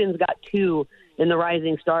Pistons got 2 in the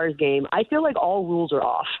Rising Stars game, I feel like all rules are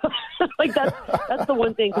off. Like that's the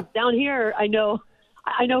one thing. Because down here, I know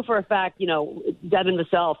for a fact, Devin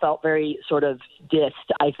Vassell felt very sort of dissed,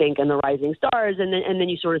 I think, in the Rising Stars. And then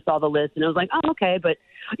you sort of saw the list and it was like, oh, okay. But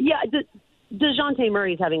yeah, DeJounte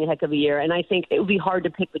Murray is having a heck of a year, and I think it would be hard to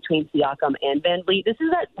pick between Siakam and VanVleet. This is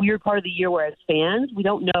that weird part of the year where, as fans, we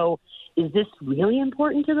don't know, is this really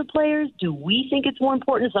important to the players? Do we think it's more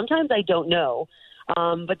important? Sometimes I don't know.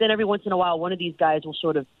 But then every once in a while, one of these guys will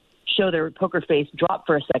sort of show their poker face, drop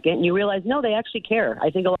for a second, and you realize, no, they actually care. I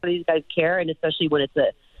think a lot of these guys care, and especially when it's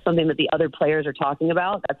something that the other players are talking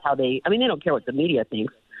about, that's how they don't care what the media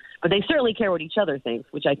thinks, but they certainly care what each other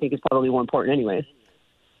thinks, which I think is probably more important anyways.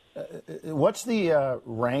 What's the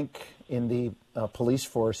rank in the police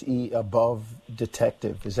force above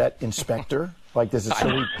detective? Is that inspector? Like, does it?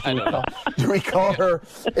 Do we call her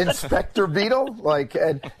Inspector Beetle? Like,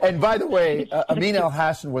 and by the way, Amin Al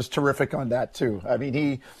Hassan was terrific on that too. I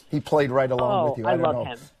mean, he played right along with you. I love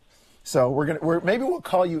him. So maybe we'll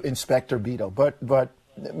call you Inspector Beetle. But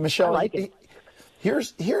Michelle, I like it.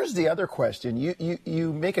 Here's the other question.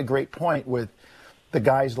 You make a great point with the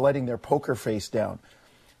guys letting their poker face down.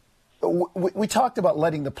 We talked about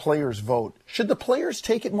letting the players vote. Should the players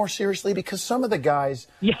take it more seriously? Because some of the guys,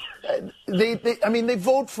 they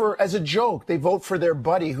vote as a joke. They vote for their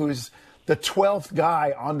buddy who's the 12th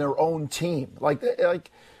guy on their own team. Like,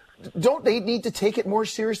 don't they need to take it more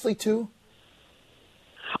seriously too?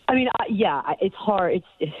 I mean, it's hard.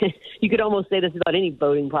 You could almost say this about any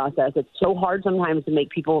voting process. It's so hard sometimes to make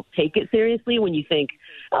people take it seriously when you think,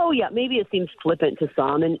 oh, yeah, maybe it seems flippant to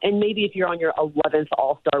some. And maybe if you're on your 11th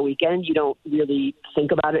All-Star weekend, you don't really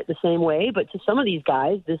think about it the same way. But to some of these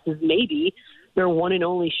guys, this is maybe their one and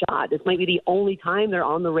only shot. This might be the only time they're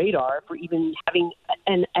on the radar for even having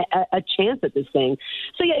a chance at this thing.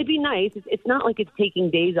 So, yeah, it'd be nice. It's not like it's taking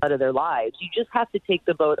days out of their lives. You just have to take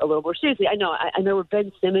the vote a little more seriously. I know there were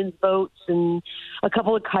Ben Simmons votes and a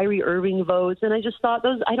couple of Kyrie Irving votes, and I just thought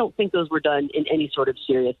I don't think those were done in any sort of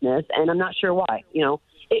seriousness, and I'm not sure why.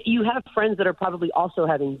 You have friends that are probably also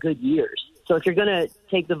having good years. So if you're going to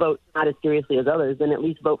take the vote not as seriously as others, then at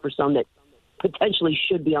least vote for some that potentially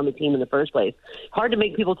should be on the team in the first place. Hard to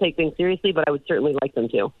make people take things seriously, but I would certainly like them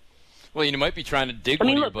to. Well, you might be trying to dig one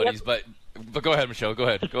of your buddies, but go ahead, Michelle. Go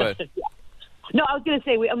ahead. Yeah. No, I was going to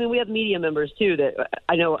say, we have media members, too, that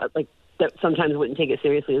I know, that sometimes wouldn't take it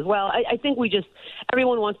seriously as well. I think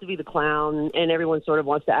everyone wants to be the clown, and everyone sort of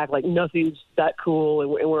wants to act like nothing's that cool,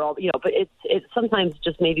 and we're all, but it's sometimes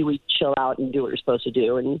just maybe we chill out and do what we're supposed to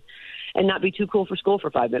do, and not be too cool for school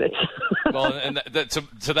for 5 minutes. Well, and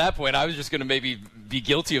to that point, I was just going to maybe be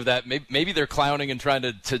guilty of that. Maybe they're clowning and trying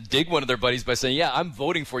to dig one of their buddies by saying, yeah, I'm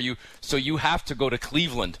voting for you, so you have to go to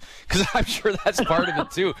Cleveland. Because I'm sure that's part of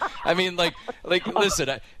it, too. I mean,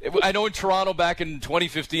 listen, I know in Toronto back in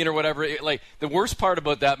 2015 or whatever, the worst part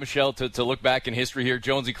about that, Michelle, to look back in history here,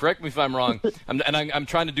 Jonesy, correct me if I'm wrong, I'm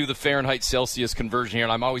trying to do the Fahrenheit Celsius conversion here,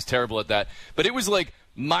 and I'm always terrible at that. But it was like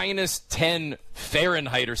minus 10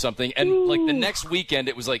 Fahrenheit or something, and the next weekend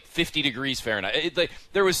it was like 50 degrees Fahrenheit.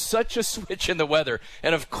 There was such a switch in the weather,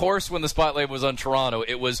 and of course when the spotlight was on Toronto,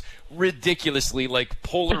 it was ridiculously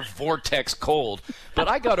polar vortex cold. But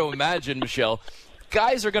I got to imagine, Michelle,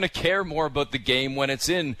 guys are going to care more about the game when it's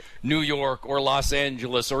in New York or Los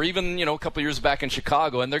Angeles or even a couple years back in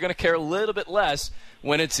Chicago, and they're going to care a little bit less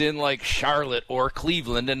when it's in Charlotte or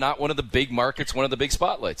Cleveland and not one of the big markets, one of the big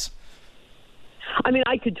spotlights. I mean,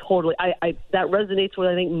 I could totally. That resonates with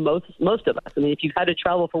I think most of us. I mean, if you've had to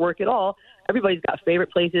travel for work at all, everybody's got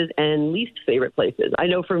favorite places and least favorite places. I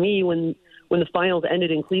know for me, when the finals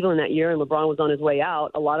ended in Cleveland that year and LeBron was on his way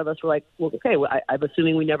out, a lot of us were like, well, okay, I'm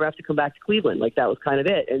assuming we never have to come back to Cleveland. That was kind of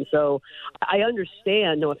it. And so I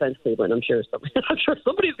understand. No offense, Cleveland. I'm sure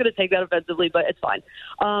somebody's going to take that offensively, but it's fine.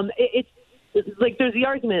 It's there's the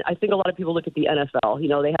argument. I think a lot of people look at the NFL.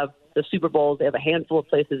 They have the Super Bowls. They have a handful of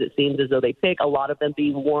places, it seems, as though they pick, a lot of them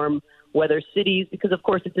being warm weather cities because, of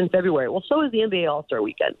course, it's in February. Well, so is the NBA All-Star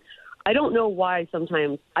Weekend. I don't know why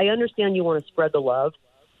sometimes. I understand you want to spread the love,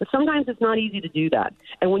 but sometimes it's not easy to do that.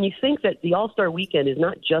 And when you think that the All-Star Weekend is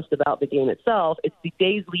not just about the game itself, it's the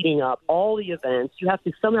days leading up, all the events. You have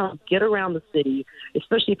to somehow get around the city,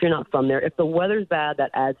 especially if you're not from there. If the weather's bad, that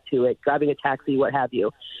adds to it, grabbing a taxi, what have you.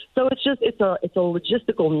 So it's a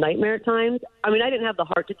logistical nightmare at times. I mean, I didn't have the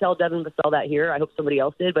heart to tell Devin Vassell that here. I hope somebody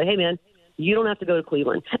else did. But, hey, man, you don't have to go to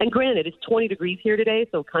Cleveland. And granted, it's 20 degrees here today,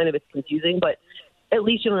 so kind of it's confusing, but at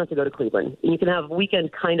least you don't have to go to Cleveland. You can have a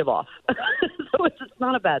weekend kind of off. So it's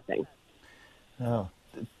not a bad thing. Oh,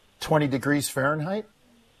 20 degrees Fahrenheit?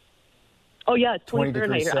 Oh, yeah, it's 20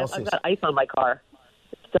 Fahrenheit here. I've got ice on my car.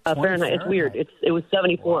 It's Fahrenheit. It's weird. It was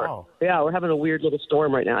 74. Wow. Yeah, we're having a weird little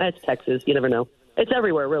storm right now. It's Texas. You never know. It's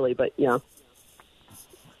everywhere, really, but yeah.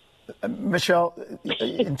 Michelle,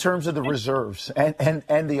 in terms of the reserves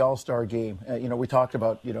and the All-Star game, we talked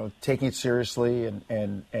about, taking it seriously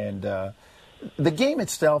and the game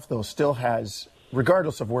itself, though, still has,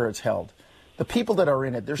 regardless of where it's held, the people that are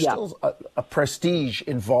in it, there's still a prestige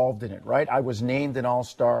involved in it, right? I was named an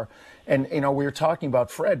All-Star, and, we were talking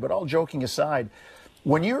about Fred, but all joking aside,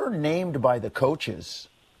 when you're named by the coaches,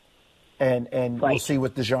 and right. We'll see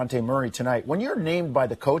with DeJounte Murray tonight, when you're named by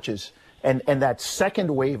the coaches and that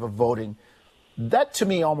second wave of voting, that to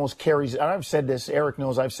me almost carries, and I've said this, Eric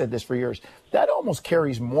knows I've said this for years, that almost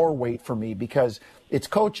carries more weight for me because it's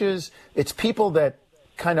coaches, it's people that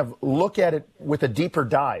kind of look at it with a deeper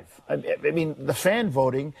dive. I mean, the fan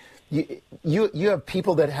voting, you have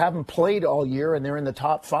people that haven't played all year and they're in the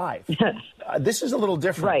top 5. This is a little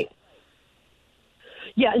different. Right.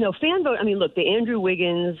 Yeah, no, fan vote. I mean, look, the Andrew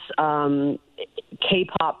Wiggins,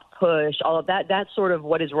 K-pop push, all of that, that's sort of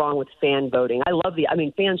what is wrong with fan voting.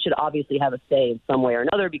 Fans should obviously have a say in some way or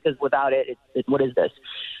another, because without it, what is this?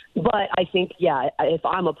 But I think, if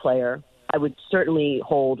I'm a player, I would certainly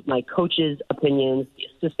hold my coach's opinions,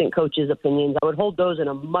 the assistant coach's opinions. I would hold those in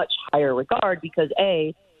a much higher regard because,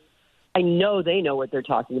 A, I know they know what they're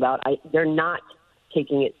talking about. They're not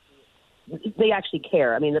taking it. They actually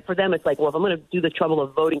care. I mean, for them, it's like, well, if I'm going to do the trouble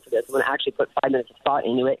of voting for this, I'm going to actually put 5 minutes of thought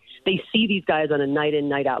into it. They see these guys on a night-in,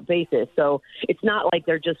 night-out basis. So it's not like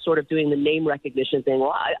they're just sort of doing the name recognition thing.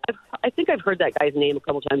 Well, I think I've heard that guy's name a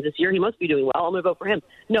couple times this year. He must be doing well. I'm going to vote for him.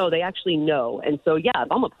 No, they actually know. And so, if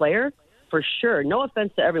I'm a player, for sure, no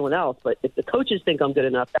offense to everyone else, but if the coaches think I'm good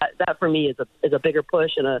enough, that for me is a bigger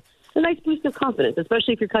push and a nice boost of confidence,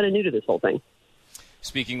 especially if you're kind of new to this whole thing.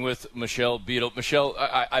 Speaking with Michelle Beadle. Michelle,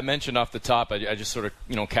 I mentioned off the top, I just sort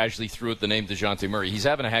of, casually threw out the name DeJounte Murray. He's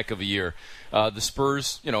having a heck of a year. The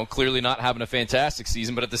Spurs, clearly not having a fantastic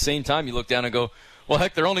season, but at the same time, you look down and go, well,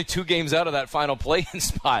 heck, they're only 2 games out of that final play-in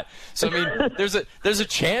spot. So, I mean, there's a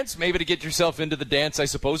chance maybe to get yourself into the dance, I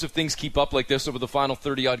suppose, if things keep up like this over the final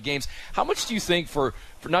 30-odd games. How much do you think for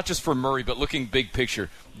not just for Murray, but looking big picture,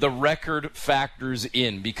 the record factors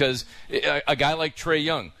in? Because a guy like Trae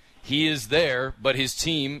Young, he is there, but his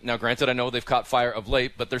team, now granted I know they've caught fire of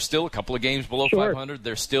late, but they're still a couple of games below 500.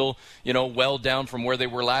 They're still, well down from where they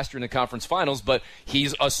were last year in the conference finals, but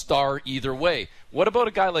he's a star either way. What about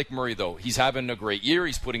a guy like Murray, though? He's having a great year.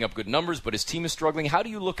 He's putting up good numbers, but his team is struggling. How do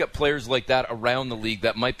you look at players like that around the league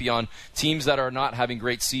that might be on teams that are not having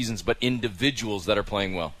great seasons, but individuals that are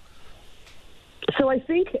playing well? So I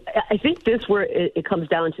think this where it comes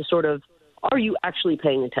down to sort of, are you actually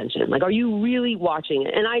paying attention? Like, are you really watching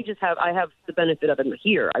it? And I have the benefit of it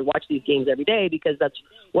here. I watch these games every day because that's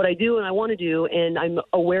what I do and I want to do, and I'm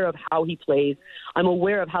aware of how he plays. I'm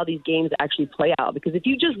aware of how these games actually play out. Because if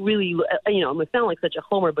you just really, I'm going to sound like such a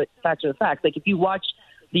homer, but facts are the facts. Like, if you watch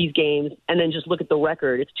these games and then just look at the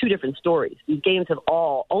record, it's 2 different stories. These games have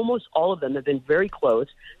almost all of them have been very close.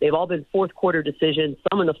 They've all been fourth quarter decisions,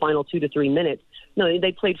 some in the final 2 to 3 minutes. No,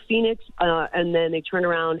 they played Phoenix, and then they turned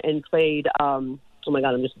around and played, oh my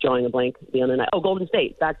God, I'm just drawing a blank the other night. Oh, Golden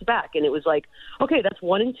State, back to back. And it was like, okay, that's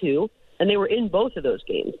 1 and 2. And they were in both of those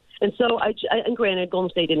games. And so, and granted,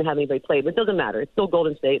 Golden State didn't have anybody play, but it doesn't matter. It's still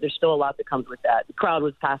Golden State. There's still a lot that comes with that. The crowd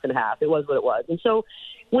was half and half. It was what it was. And so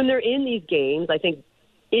when they're in these games, I think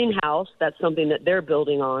in-house, that's something that they're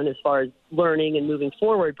building on as far as learning and moving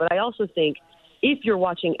forward. But I also think if you're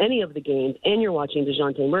watching any of the games and you're watching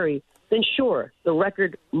DeJounte Murray, then sure, the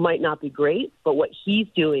record might not be great, but what he's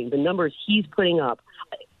doing, the numbers he's putting up,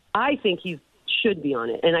 I think he should be on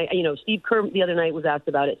it. And Steve Kerr the other night was asked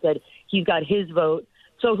about it, said he's got his vote.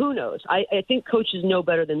 So who knows? I think coaches know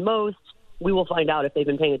better than most. We will find out if they've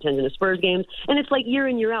been paying attention to Spurs games. And it's like year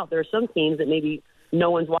in, year out. There are some teams that maybe no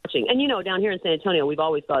one's watching. And, down here in San Antonio, we've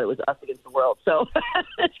always thought it was us against the world. So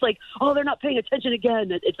it's like, oh, they're not paying attention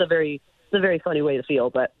again. It's a very funny way to feel.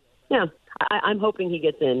 But, yeah, I'm hoping he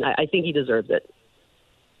gets in. I think he deserves it.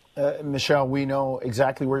 Michelle, we know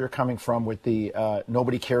exactly where you're coming from with the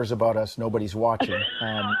nobody cares about us, nobody's watching.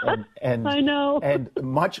 And I know. And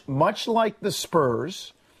much like the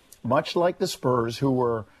Spurs, who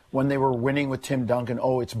were, when they were winning with Tim Duncan,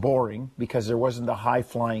 it's boring because there wasn't the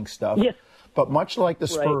high-flying stuff. Yeah. But much like the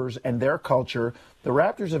Spurs and their culture, the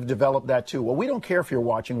Raptors have developed that too. Well, we don't care if you're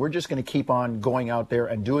watching. We're just going to keep on going out there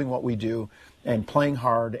and doing what we do and playing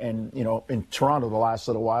hard. And, in Toronto the last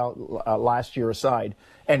little while, last year aside,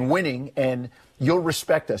 and winning. And you'll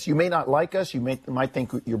respect us. You may not like us. You might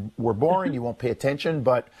think we're boring. You won't pay attention.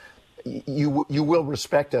 But you will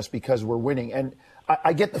respect us because we're winning. And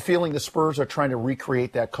I get the feeling the Spurs are trying to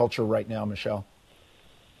recreate that culture right now, Michelle.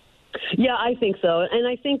 Yeah, I think so. And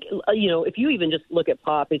I think, if you even just look at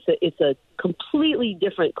Pop, it's a completely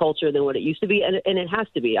different culture than what it used to be. And it has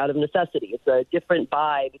to be out of necessity. It's a different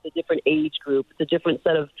vibe. It's a different age group. It's a different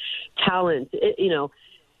set of talent.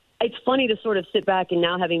 It's funny to sort of sit back and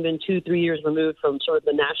now having been 2-3 years removed from sort of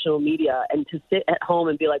the national media and to sit at home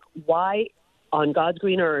and be like, why on God's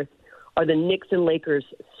green earth are the Knicks and Lakers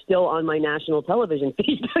still on my national television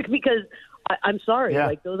feed? Because I'm sorry,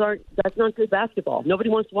 that's not good basketball. Nobody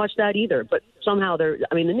wants to watch that either. But somehow the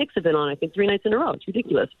Knicks have been on, I think, 3 nights in a row. It's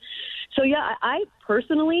ridiculous. So, yeah, I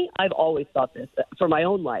personally, I've always thought this for my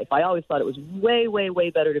own life. I always thought it was way, way, way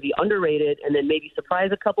better to be underrated and then maybe surprise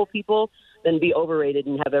a couple people than be overrated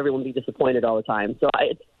and have everyone be disappointed all the time. So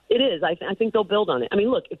It is. I think they'll build on it. I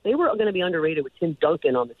mean, look, if they were going to be underrated with Tim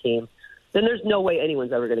Duncan on the team, then there's no way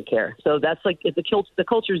anyone's ever going to care. So that's like, if the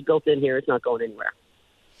culture's built in here, it's not going anywhere.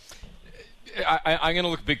 I'm going to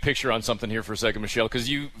look big picture on something here for a second, Michelle, because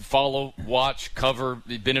you follow, watch, cover,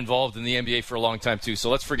 been involved in the NBA for a long time, too. So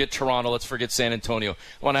let's forget Toronto. Let's forget San Antonio.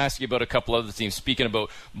 I want to ask you about a couple other teams, speaking about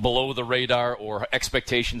below the radar or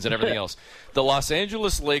expectations and everything else. The Los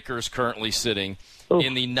Angeles Lakers currently sitting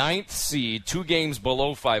in the 9th seed, 2 games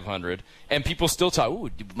below 500, and people still talk, ooh,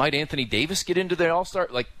 might Anthony Davis get into the All-Star?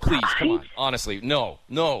 Like, please, come on. Honestly, no.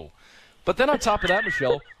 But then on top of that,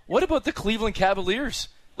 Michelle, what about the Cleveland Cavaliers?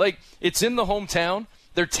 Like, it's in the hometown.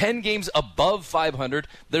 They're 10 games above 500.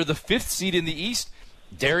 They're the 5th seed in the East.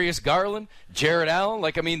 Darius Garland, Jared Allen.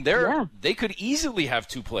 Like, I mean, they could easily have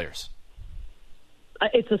 2 players.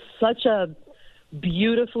 It's such a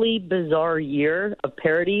beautifully bizarre year of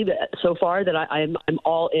parity so far that I'm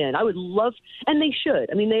all in. I would love, and they should.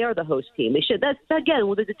 I mean, they are the host team. They should. That's, again,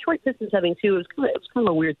 with the Detroit Pistons having 2, it's kind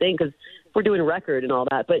of a weird thing because we're doing record and all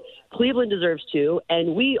that. But Cleveland deserves 2,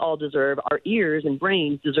 and we all deserve, our ears and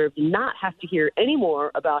brains deserve to not have to hear any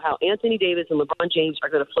more about how Anthony Davis and LeBron James are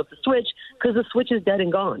going to flip the switch, because the switch is dead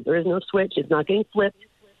and gone. There is no switch. It's not getting flipped.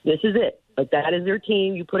 This is it. But that is their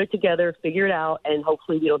team. You put it together, figure it out, and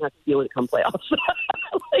hopefully we don't have to deal with it come playoffs.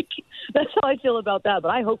 That's how I feel about that.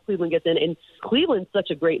 But I hope Cleveland gets in. And Cleveland's such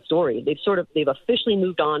a great story. They've officially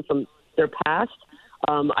moved on from their past.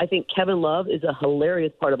 I think Kevin Love is a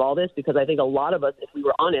hilarious part of all this, because I think a lot of us, if we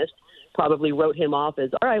were honest, probably wrote him off as,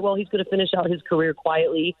 all right, well, he's going to finish out his career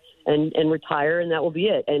quietly and retire, and that will be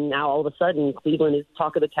it. And now all of a sudden Cleveland is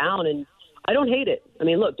talk of the town, and I don't hate it. I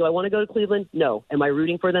mean, look, do I want to go to Cleveland? No. Am I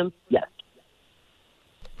rooting for them? Yes.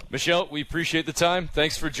 Michelle, we appreciate the time.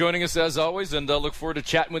 Thanks for joining us as always, and look forward to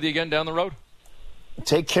chatting with you again down the road.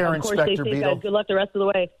 Take care, of course, Inspector stay safe, Beadle. guys. Good luck the rest of the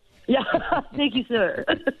way. Yeah, thank you, sir.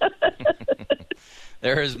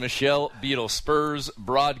 There is Michelle Beadle, Spurs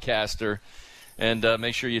broadcaster, and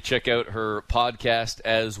make sure you check out her podcast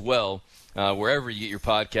as well, wherever you get your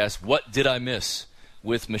podcast. What Did I Miss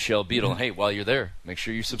with Michelle Beadle? Hey, while you're there, make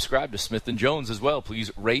sure you subscribe to Smith & Jones as well.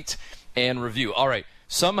 Please rate and review. All right.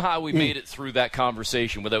 Somehow we made it through that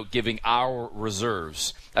conversation without giving our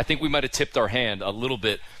reserves. I think we might have tipped our hand a little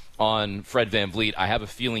bit on Fred VanVleet. I have a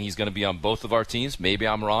feeling he's going to be on both of our teams. Maybe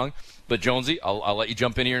I'm wrong. But, Jonesy, I'll let you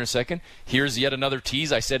jump in here in a second. Here's yet another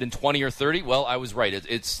tease. I said in 20 or 30. Well, I was right.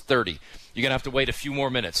 It's 30. You're going to have to wait a few more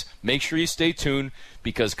minutes. Make sure you stay tuned,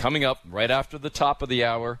 because coming up right after the top of the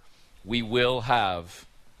hour, we will have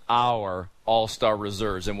our All-Star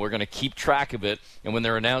reserves, and we're going to keep track of it. And when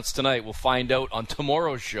they're announced tonight, we'll find out on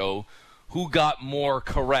tomorrow's show who got more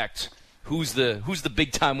correct, who's the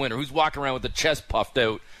big-time winner, who's walking around with the chest puffed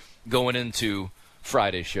out going into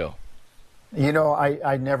Friday's show. You know,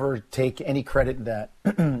 I never take any credit in that.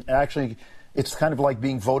 Actually, it's kind of like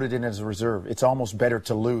being voted in as a reserve. It's almost better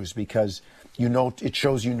to lose, because you know it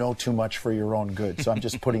shows you know too much for your own good. So I'm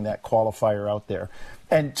just putting that qualifier out there.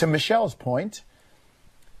 And to Michelle's point,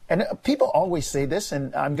 and people always say this,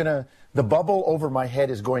 and the bubble over my head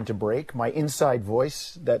is going to break. My inside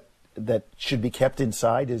voice that should be kept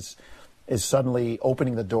inside is suddenly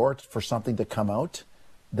opening the door for something to come out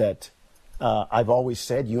that I've always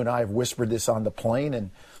said. You and I have whispered this on the plane and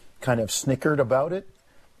kind of snickered about it.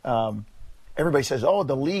 Everybody says, oh,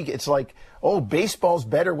 the league, it's like, oh, baseball's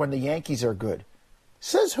better when the Yankees are good.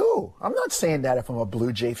 Says who? I'm not saying that if I'm a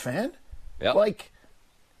Blue Jay fan. Yep. Like,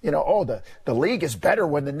 you know, oh, the league is better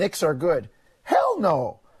when the Knicks are good. Hell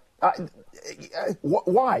no.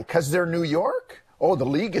 Why? Because they're New York? Oh, the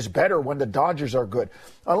league is better when the Dodgers are good.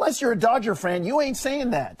 Unless you're a Dodger fan, you ain't saying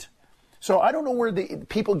that. So I don't know where the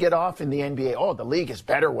people get off in the NBA. Oh, the league is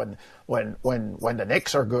better when the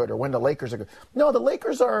Knicks are good or when the Lakers are good. No, the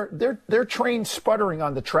Lakers they're trained sputtering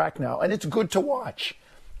on the track now, and it's good to watch.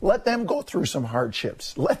 Let them go through some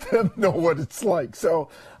hardships. Let them know what it's like. So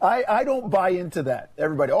I don't buy into that.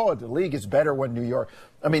 Everybody, oh, the league is better when New York.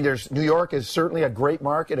 I mean, New York is certainly a great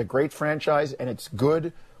market, a great franchise, and it's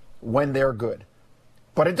good when they're good.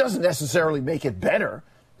 But it doesn't necessarily make it better.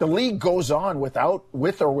 The league goes on with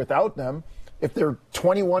or without them. If they're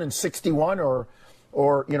 21-61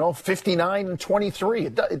 or 59-23,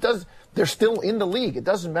 it does. They're still in the league. It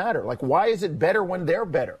doesn't matter. Like, why is it better when they're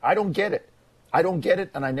better? I don't get it. I don't get it,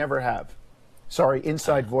 and I never have. Sorry,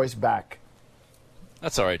 inside voice back.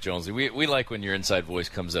 That's all right, Jonesy. We like when your inside voice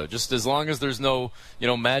comes out. Just as long as there's no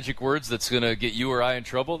magic words that's going to get you or I in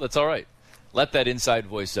trouble, that's all right. Let that inside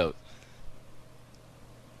voice out.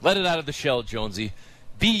 Let it out of the shell, Jonesy.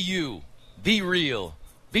 Be you. Be real.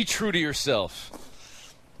 Be true to yourself.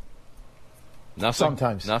 Nothing?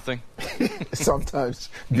 Sometimes. Nothing? Sometimes.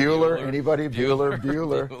 Bueller, anybody?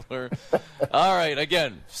 Bueller. All right,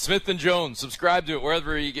 again, Smith & Jones. Subscribe to it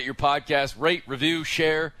wherever you get your podcast. Rate, review,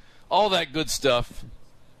 share, all that good stuff.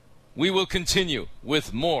 We will continue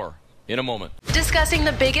with more in a moment. Discussing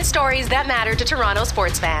the biggest stories that matter to Toronto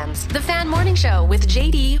sports fans. The Fan Morning Show with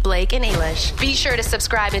JD, Blake, and Ailish. Be sure to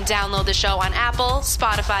subscribe and download the show on Apple,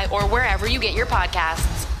 Spotify, or wherever you get your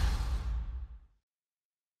podcasts.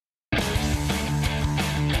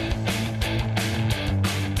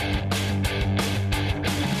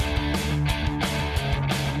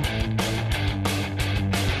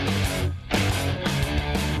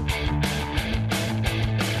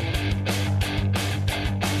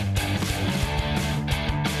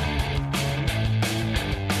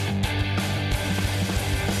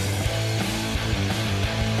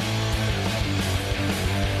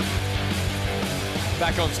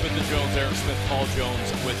 Back on Smith & Jones, Aaron Smith, Paul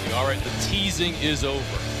Jones with you. All right, the teasing is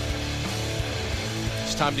over.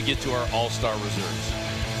 It's time to get to our all-star reserves.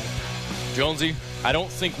 Jonesy, I don't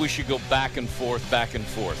think we should go back and forth. I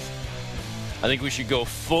think we should go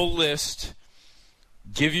full list.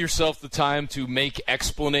 Give yourself the time to make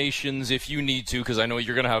explanations if you need to, because I know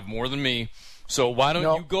you're going to have more than me. So why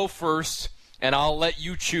don't you go first, and I'll let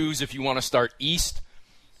you choose if you want to start east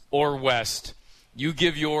or west. You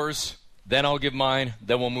give yours. Then I'll give mine.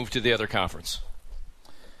 Then we'll move to the other conference.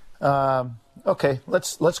 Okay,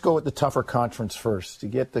 let's go with the tougher conference first to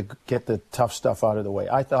get the tough stuff out of the way.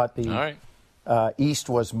 I thought the East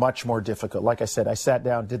was much more difficult. Like I said, I sat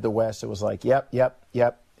down, did the West. It was like, yep,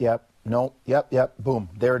 no, yep, boom,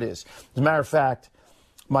 there it is. As a matter of fact,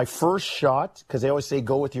 my first shot, because they always say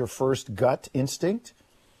go with your first gut instinct.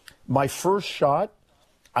 My first shot,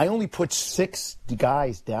 I only put 6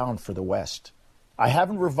 guys down for the West. I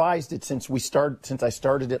haven't revised it since I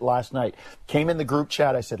started it last night. Came in the group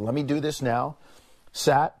chat. I said, let me do this now.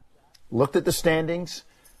 Sat, looked at the standings,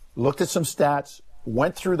 looked at some stats,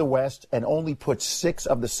 went through the West, and only put 6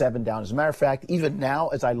 of the 7 down. As a matter of fact, even now,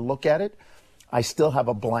 as I look at it, I still have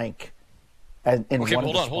a blank in one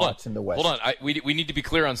of the spots in the West. Hold on. We need to be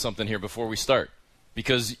clear on something here before we start.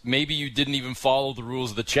 Because maybe you didn't even follow the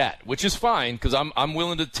rules of the chat, which is fine, because I'm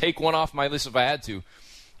willing to take one off my list if I had to.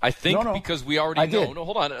 I think because we already know. Did. No,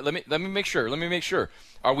 hold on. Let me make sure.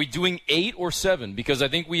 Are we doing 8 or 7? Because I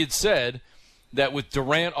think we had said that with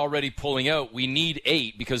Durant already pulling out, we need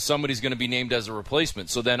 8 because somebody's going to be named as a replacement.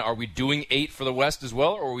 So then are we doing 8 for the West as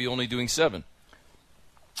well, or are we only doing 7?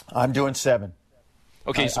 I'm doing 7.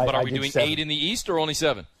 Okay, but are we doing 8 in the East or only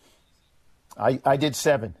 7? I did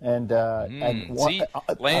 7, and see,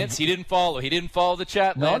 Lance, he didn't follow the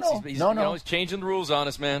chat. Lance. No. He's changing the rules on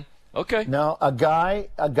us, man. Okay. Now, a guy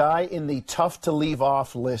in the tough to leave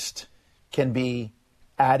off list can be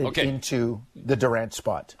added into the Durant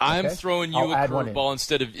spot. Okay? I'm throwing you a curveball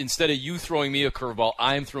instead of you throwing me a curveball.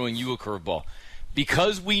 I'm throwing you a curveball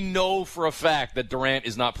because we know for a fact that Durant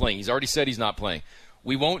is not playing. He's already said he's not playing.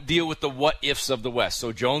 We won't deal with the what ifs of the West.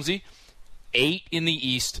 So Jonesy, 8 in the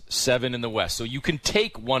East, 7 in the West. So you can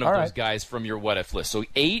take one of those guys from your what if list. So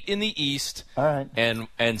 8 in the East and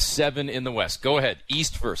 7 in the West. Go ahead.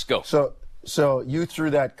 East first. Go. So you threw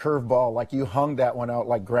that curveball like you hung that one out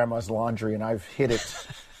like grandma's laundry, and I've hit it.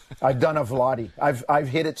 I've done a Vladi. I've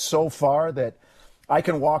hit it so far that I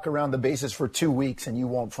can walk around the bases for 2 weeks and you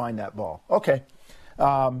won't find that ball. Okay.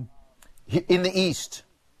 In the East,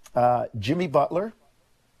 Jimmy Butler,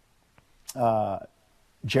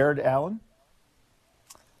 Jared Allen,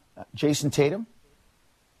 Jason Tatum,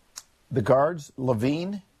 the guards,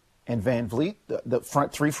 Levine and Van Vliet, the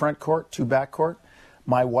front 3 front court, 2 back court.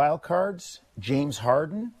 My wild cards, James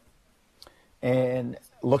Harden, and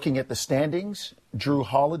looking at the standings, Drew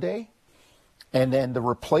Holiday, and then the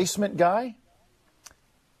replacement guy,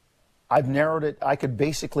 I've narrowed it. I could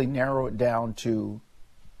basically narrow it down to,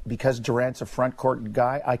 because Durant's a front court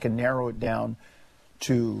guy, I can narrow it down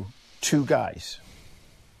to 2 guys,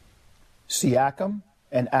 Siakam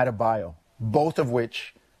and Adebayo, both of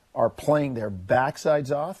which are playing their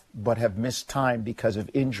backsides off but have missed time because of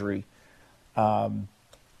injury. And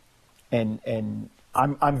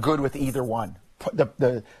I'm good with either one.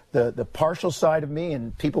 The partial side of me,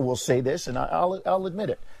 and people will say this, and I'll admit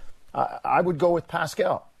it, I would go with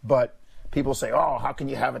Pascal. But people say, oh, how can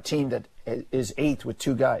you have a team that is 8th with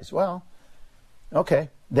 2 guys? Well, okay,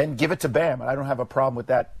 then give it to Bam. I don't have a problem with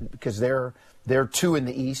that because they're 2 in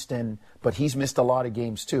the East, but he's missed a lot of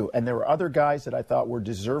games too. And there were other guys that I thought were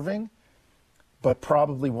deserving, but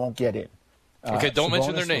probably won't get in. Okay, don't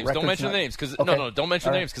mention their names. Don't mention the names because don't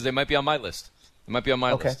mention names because they might be on my list. It might be on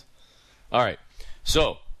my list. All right.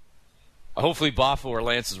 So, Hopefully Boffo or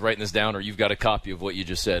Lance is writing this down, or you've got a copy of what you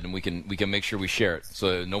just said, and we can make sure we share it.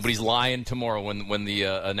 So nobody's lying tomorrow when the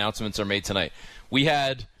announcements are made tonight. We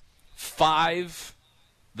had 5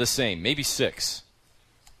 the same, maybe 6,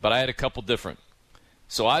 but I had a couple different.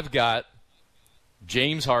 So I've got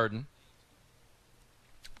James Harden,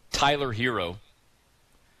 Tyler Hero,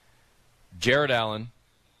 Jared Allen,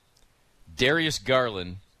 Darius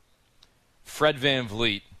Garland, Fred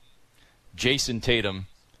VanVleet, Jason Tatum,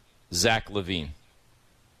 Zach LaVine.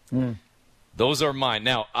 Those are mine.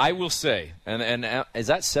 Now, I will say, and is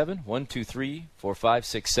that 7? 1, 2, 3, 4, 5,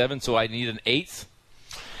 6, 7. So I need an 8th.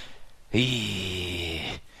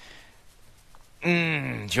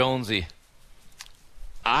 Jonesy.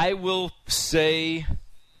 I will say,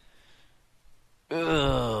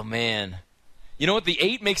 oh, man. You know what? The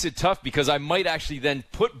 8 makes it tough because I might actually then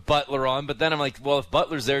put Butler on, but then I'm like, well, if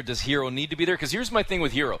Butler's there, does Hero need to be there? Because here's my thing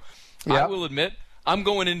with Hero. I will admit, I'm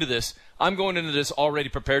going into this already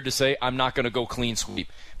prepared to say I'm not going to go clean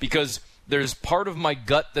sweep because there's part of my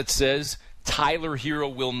gut that says Tyler Hero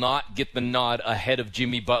will not get the nod ahead of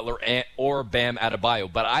Jimmy Butler or Bam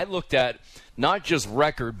Adebayo. But I looked at not just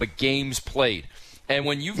record, but games played. And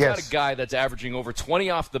when you've got a guy that's averaging over 20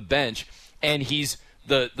 off the bench and he's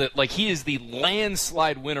he is the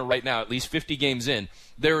landslide winner right now, at least 50 games in,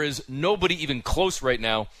 there is nobody even close right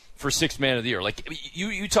now for Sixth Man of the Year. Like,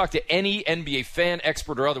 you talk to any NBA fan,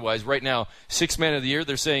 expert or otherwise, right now, Sixth Man of the Year,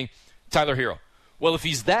 they're saying Tyler Hero. Well, if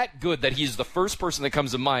he's that good that he's the first person that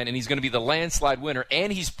comes to mind and he's going to be the landslide winner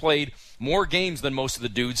and he's played more games than most of the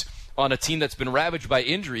dudes on a team that's been ravaged by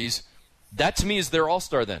injuries, that to me is their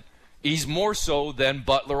all-star then. He's more so than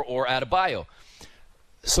Butler or Adebayo.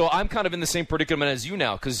 So I'm kind of in the same predicament as you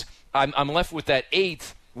now because I'm left with that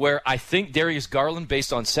 8th where I think Darius Garland,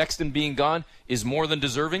 based on Sexton being gone, is more than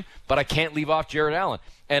deserving, but I can't leave off Jared Allen.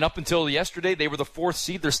 And up until yesterday, they were the 4th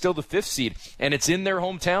seed. They're still the 5th seed, and it's in their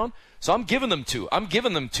hometown. So I'm giving them to.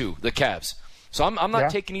 The Cavs. So I'm not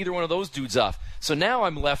taking either one of those dudes off. So now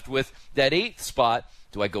I'm left with that 8th spot.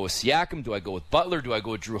 Do I go with Siakam? Do I go with Butler? Do I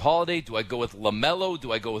go with Drew Holiday? Do I go with LaMelo?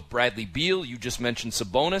 Do I go with Bradley Beal? You just mentioned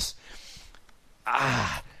Sabonis.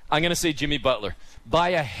 I'm going to say Jimmy Butler. By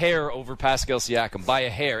a hair over Pascal Siakam. By a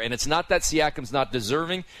hair. And it's not that Siakam's not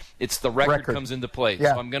deserving. It's the record comes into play.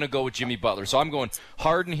 Yeah. So I'm going to go with Jimmy Butler. So I'm going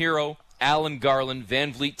Harden, Hero, Allen, Garland,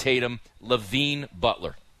 VanVleet, Tatum, LaVine,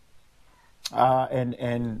 Butler.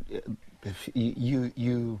 And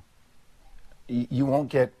you won't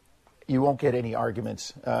get any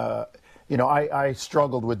arguments. I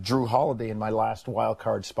struggled with Drew Holiday in my last wild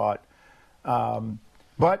card spot.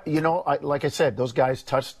 But, like I said, those guys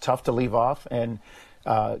tough to leave off. And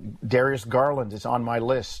Darius Garland is on my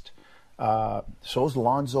list. So is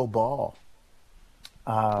Lonzo Ball.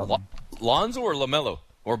 Lonzo or LaMelo?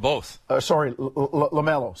 Or both?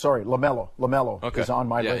 LaMelo. LaMelo is on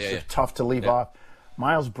my list of tough to leave off.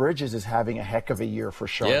 Miles Bridges is having a heck of a year for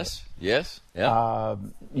Charlotte. Yes. So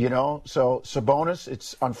Sabonis,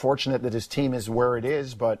 it's unfortunate that his team is where it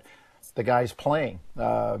is, but the guy's playing.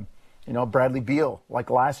 Bradley Beal,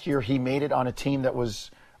 like last year, he made it on a team that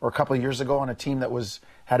was, or a couple of years ago, on a team that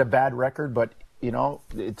had a bad record. But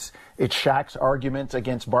it's Shaq's argument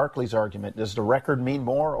against Barkley's argument. Does the record mean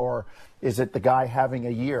more, or is it the guy having a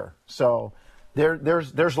year? So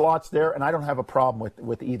there's lots there, and I don't have a problem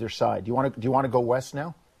with either side. Do you want to go west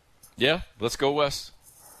now? Yeah, let's go west.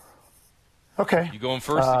 Okay. You going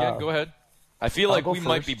first again? Go ahead. I feel like we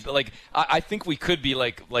might be like I think we could be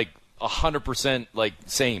like 100% like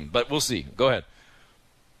same, but we'll see. Go ahead.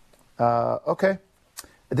 Okay.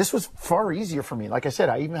 This was far easier for me. Like I said,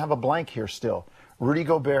 I even have a blank here still. Rudy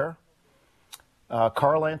Gobert,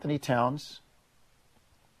 Karl Anthony Towns,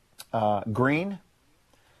 Green.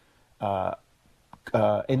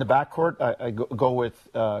 In the backcourt, I go with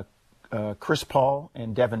Chris Paul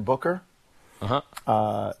and Devin Booker.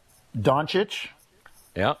 Doncic.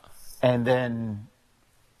 Yeah. And then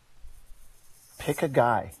pick a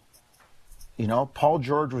guy. Paul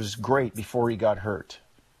George was great before he got hurt.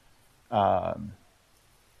 How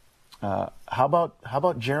about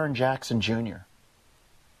Jaren Jackson Jr.?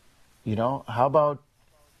 How about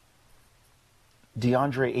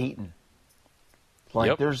DeAndre Ayton?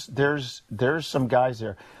 There's some guys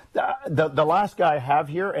there. The last guy I have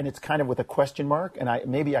here, and it's kind of with a question mark, and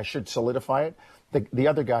maybe I should solidify it. The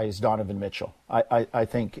other guy is Donovan Mitchell. I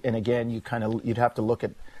think, and again, you'd have to look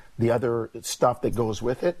at the other stuff that goes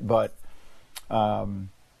with it, but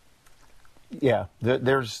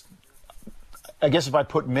there's. I guess if I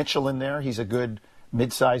put Mitchell in there, he's a good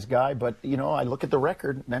mid-sized guy, but I look at the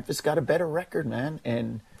record. Memphis got a better record, man,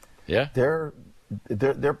 and Jaren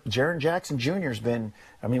Jackson Jr. has been.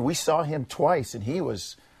 I mean, we saw him twice, and he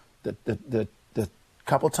was The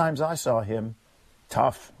couple times I saw him,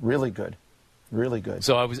 tough, really good. Really good.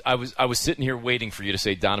 So I was sitting here waiting for you to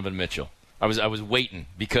say Donovan Mitchell. I was waiting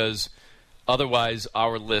because otherwise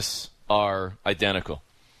our lists are identical.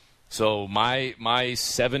 So my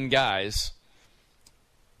 7 guys: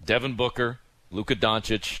 Devin Booker, Luka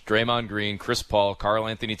Doncic, Draymond Green, Chris Paul, Karl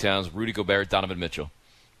Anthony Towns, Rudy Gobert, Donovan Mitchell.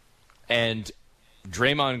 And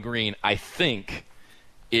Draymond Green, I think,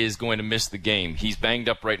 is going to miss the game. He's banged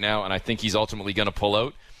up right now, and I think he's ultimately going to pull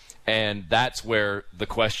out. And that's where the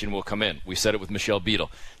question will come in. We said it with Michelle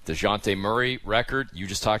Beadle. DeJounte Murray record. You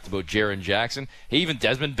just talked about Jaren Jackson. Hey, even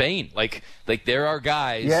Desmond Bane. Like there are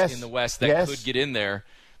guys in the West that could get in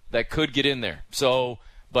there. So,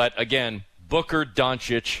 but again, Booker,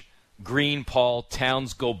 Doncic, Green, Paul,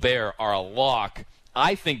 Towns, Gobert are a lock.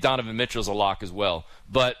 I think Donovan Mitchell's a lock as well.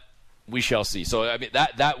 But we shall see. So, I mean,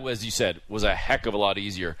 that as you said, was a heck of a lot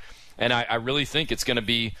easier. And I really think it's going to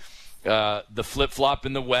be the flip-flop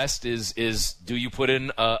in the West is do you put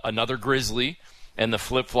in another Grizzly, and the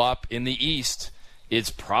flip-flop in the East, it's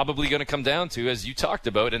probably going to come down to, as you talked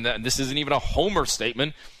about, and this isn't even a homer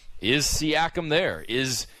statement, is Siakam there?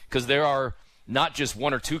 Because there are not just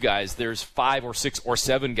 1 or 2 guys, there's 5 or 6 or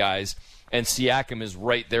 7 guys, and Siakam is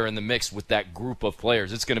right there in the mix with that group of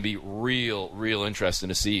players. It's going to be real interesting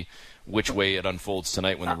to see which way it unfolds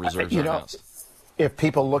tonight when the reserves are announced. If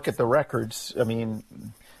people look at the records, I mean,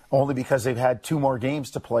 only because they've had 2 more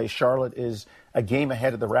games to play, Charlotte is a game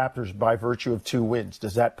ahead of the Raptors by virtue of 2 wins.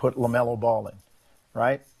 Does that put LaMelo Ball in,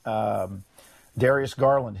 right? Darius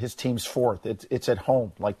Garland, his team's 4th. It's at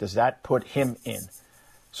home. Like, does that put him in?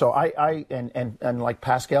 So and like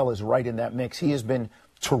Pascal is right in that mix. He has been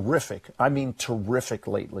terrific. I mean, terrific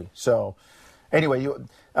lately. So anyway,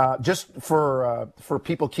 just for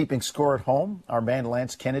people keeping score at home, our man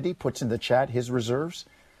Lance Kennedy puts in the chat his reserves.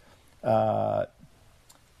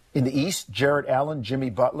 In the East, Jarrett Allen, Jimmy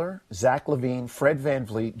Butler, Zach LaVine, Fred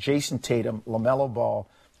VanVleet, Jason Tatum, LaMelo Ball,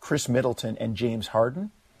 Chris Middleton, and James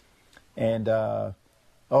Harden. And,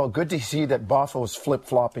 good to see that Boffo is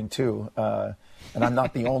flip-flopping too. And I'm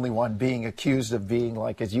not the only one being accused of being,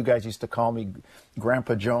 like, as you guys used to call me,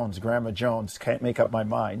 Grandma Jones, can't make up my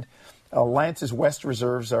mind. Lance's West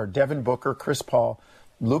reserves are Devin Booker, Chris Paul,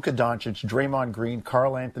 Luka Doncic, Draymond Green,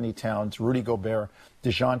 Karl Anthony Towns, Rudy Gobert,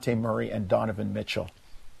 DeJounte Murray, and Donovan Mitchell.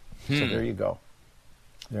 So there you go.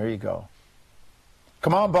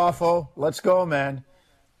 Come on, Boffo. Let's go, man.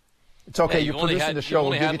 It's okay. Yeah, you're producing the show. You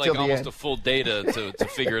only we'll had give you till almost the end. a full day to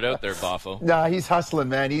figure it out there, Boffo. Nah, he's hustling,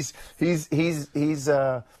 man. He's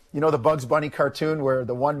the Bugs Bunny cartoon where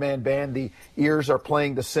the one-man band, the ears are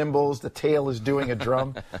playing the cymbals, the tail is doing a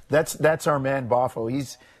drum. That's our man, Boffo.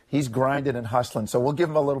 He's grinding and hustling. So we'll give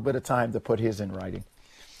him a little bit of time to put his in writing.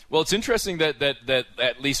 Well, it's interesting that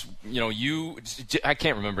at least, you – I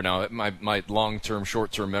can't remember now, my long-term,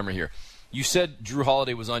 short-term memory here. You said Drew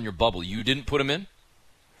Holiday was on your bubble. You didn't put him in?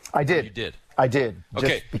 I did. You did? I did.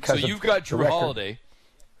 Okay, so you've got Drew Holiday.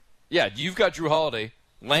 Yeah, you've got Drew Holiday.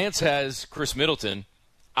 Lance has Chris Middleton.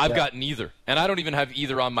 I've got neither. And I don't even have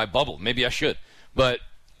either on my bubble. Maybe I should. But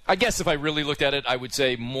I guess if I really looked at it, I would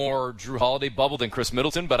say more Drew Holiday bubble than Chris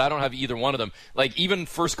Middleton, but I don't have either one of them. Like, even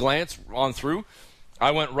first glance on through – I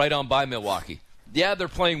went right on by Milwaukee. Yeah, they're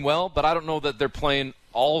playing well, but I don't know that they're playing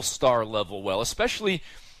all-star level well, especially,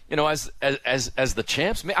 as the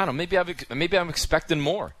champs. I don't know, maybe I'm expecting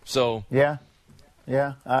more. So yeah,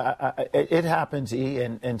 it happens, E,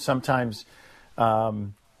 and sometimes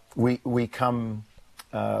we become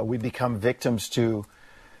victims to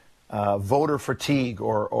voter fatigue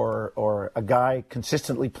or a guy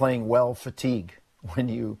consistently playing well fatigue when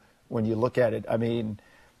you look at it. I mean,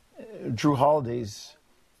 Drew Holiday's,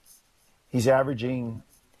 he's averaging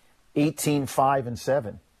 18, 5, and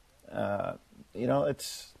 7.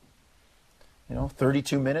 It's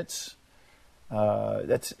 32 minutes.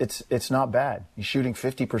 It's not bad. He's shooting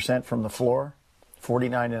 50% from the floor,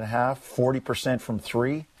 49.5, 40% from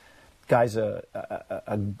 3. Guy's a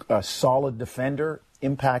solid defender,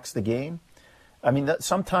 impacts the game. I mean,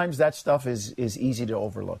 sometimes that stuff is easy to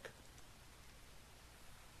overlook.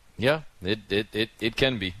 Yeah, it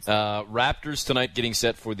can be. Raptors tonight getting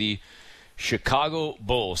set for the Chicago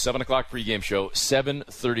Bulls. 7 o'clock pregame show,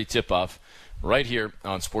 7:30 tip-off right here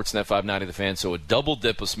on Sportsnet 590 The Fan. So a double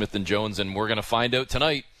dip of Smith and Jones, and we're going to find out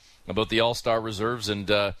tonight about the All-Star reserves. And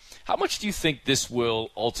how much do you think this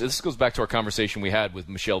will alter? This goes back to our conversation we had with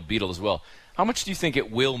Michelle Beadle as well. How much do you think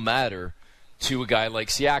it will matter to a guy like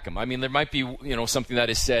Siakam? I mean, there might be something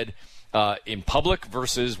that is said in public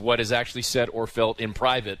versus what is actually said or felt in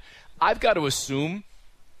private. I've got to assume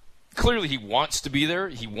clearly he wants to be there.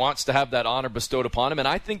 He wants to have that honor bestowed upon him. And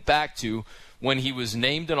I think back to when he was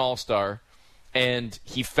named an All-Star and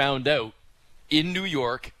he found out in New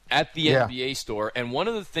York at the NBA store. And one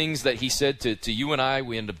of the things that he said to you and I,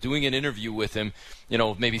 we ended up doing an interview with him,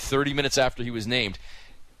 maybe 30 minutes after he was named.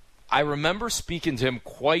 I remember speaking to him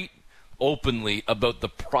quite openly about the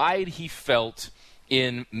pride he felt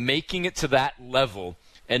in making it to that level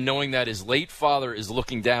and knowing that his late father is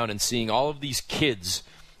looking down and seeing all of these kids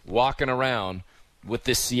walking around with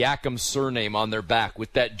this Siakam surname on their back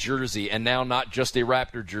with that jersey, and now not just a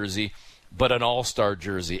Raptor jersey but an All-Star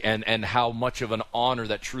jersey, and how much of an honor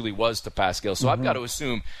that truly was to Pascal. So I've got to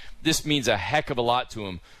assume this means a heck of a lot to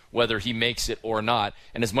him whether he makes it or not.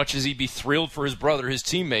 And as much as he'd be thrilled for his brother, his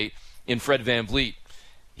teammate in Fred VanVleet,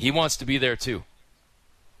 he wants to be there too.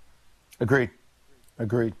 Agreed.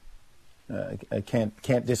 I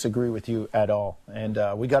can't disagree with you at all. And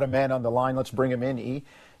we got a man on the line. Let's bring him in, E.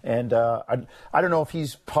 And I don't know if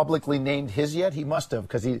he's publicly named his yet. He must have,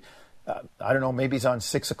 because I don't know, maybe he's on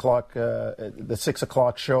 6 o'clock, the 6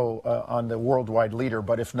 o'clock show on the Worldwide Leader.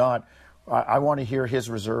 But if not, I want to hear his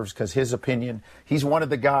reserves, because his opinion, he's one of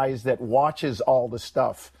the guys that watches all the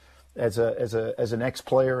stuff as an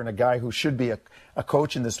ex-player and a guy who should be a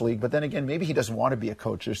coach in this league. But then again, maybe he doesn't want to be a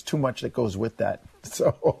coach. There's too much that goes with that.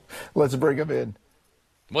 So let's bring him in.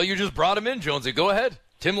 Well, you just brought him in, Jonesy. Go ahead.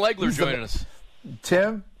 Tim Legler joining us.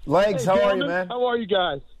 Tim, Legs, how are you, man? How are you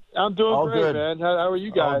guys? I'm doing all great, good. man. How are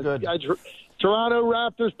you guys? All good. Toronto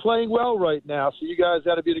Raptors playing well right now, so you guys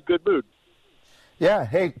got to be in a good mood. Yeah.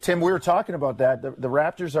 Hey, Tim, we were talking about that. The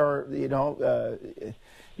Raptors are,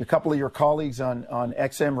 a couple of your colleagues on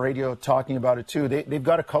XM radio talking about it too. They've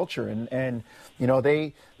got a culture, and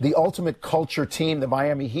the ultimate culture team, the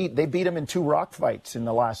Miami Heat, they beat them in 2 rock fights in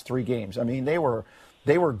the last 3 games. I mean, they were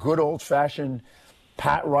good old-fashioned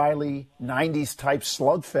Pat Riley 90s type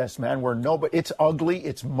slugfest, man, where it's ugly,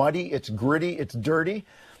 it's muddy, it's gritty, it's dirty,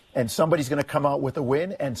 and somebody's going to come out with a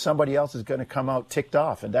win and somebody else is going to come out ticked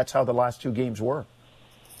off, and that's how the last 2 games were.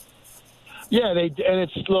 Yeah,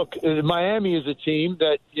 look, Miami is a team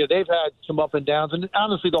that they've had some up and downs, and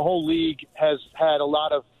honestly, the whole league has had a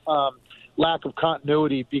lot of lack of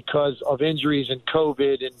continuity because of injuries and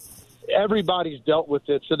COVID, and everybody's dealt with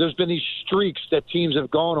it. So there's been these streaks that teams have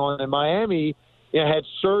gone on, and Miami had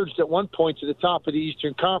surged at one point to the top of the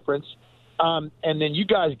Eastern Conference, and then you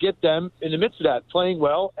guys get them in the midst of that, playing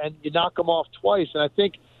well, and you knock them off twice. And I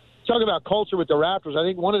think, talking about culture with the Raptors, I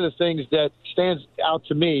think one of the things that stands out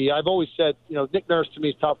to me, I've always said, Nick Nurse to me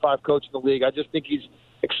is top 5 coach in the league. I just think he's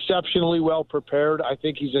exceptionally well prepared. I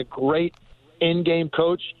think he's a great in-game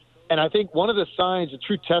coach. And I think one of the signs, the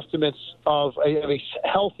true testaments of a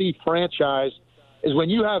healthy franchise is when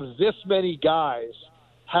you have this many guys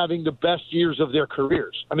having the best years of their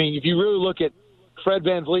careers. I mean, if you really look at Fred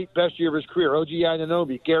VanVleet, best year of his career, OG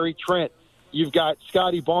Anunoby, Gary Trent, you've got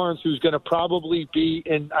Scotty Barnes, who's going to probably be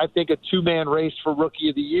in, I think, a 2-man race for Rookie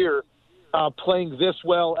of the Year, playing this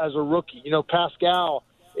well as a rookie. Pascal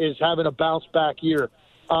is having a bounce-back year.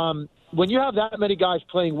 When you have that many guys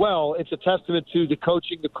playing well, it's a testament to the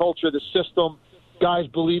coaching, the culture, the system, guys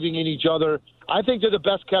believing in each other. I think they're the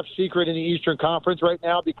best-kept secret in the Eastern Conference right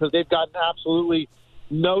now because they've gotten absolutely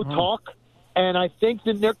no talk. And I think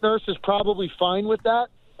that Nick Nurse is probably fine with that,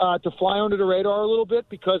 to fly under the radar a little bit,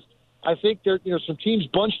 because I think there, some teams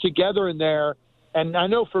bunched together in there. And I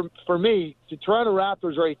know for me, the Toronto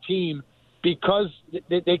Raptors are a team because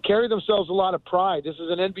they carry themselves a lot of pride. This is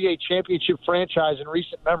an NBA championship franchise in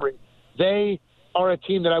recent memory. They are a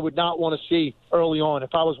team that I would not want to see early on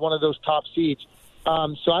if I was one of those top seeds.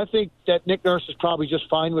 So I think that Nick Nurse is probably just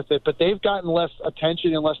fine with it. But they've gotten less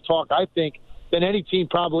attention and less talk, I think, than any team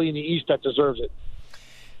probably in the East that deserves it.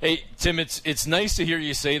 Hey, Tim, it's nice to hear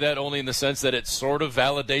you say that, only in the sense that it sort of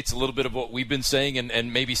validates a little bit of what we've been saying,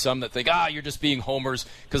 and maybe some that think, you're just being homers,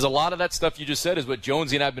 because a lot of that stuff you just said is what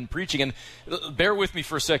Jonesy and I have been preaching. And bear with me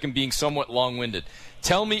for a second being somewhat long-winded.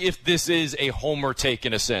 Tell me if this is a homer take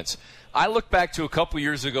in a sense. I look back to a couple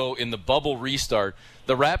years ago in the bubble restart.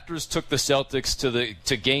 The Raptors took the Celtics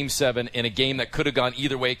to Game 7 in a game that could have gone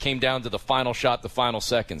either way. It came down to the final shot, the final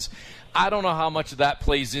seconds. I don't know how much of that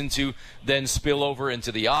plays into then spill over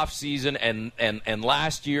into the offseason and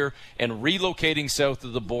last year and relocating south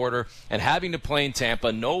of the border and having to play in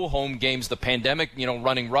Tampa, no home games, the pandemic,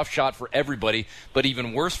 running roughshod for everybody, but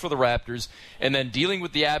even worse for the Raptors, and then dealing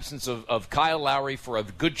with the absence of Kyle Lowry for a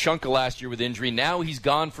good chunk of last year with injury. Now he's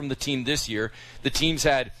gone from the team this year. The team's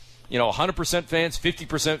had 100% fans,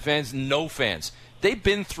 50% fans, no fans. They've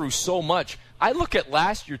been through so much. I look at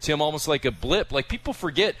last year, Tim, almost like a blip. Like, people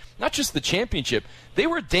forget, not just the championship. They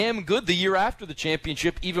were damn good the year after the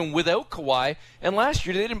championship, even without Kawhi. And last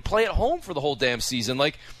year, they didn't play at home for the whole damn season.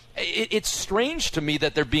 Like, it's strange to me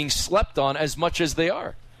that they're being slept on as much as they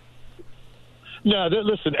are. No,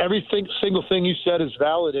 listen, single thing you said is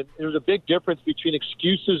valid. And there's a big difference between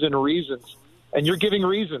excuses and reasons. And you're giving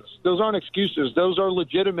reasons. Those aren't excuses. Those are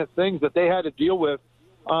legitimate things that they had to deal with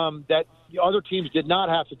that the other teams did not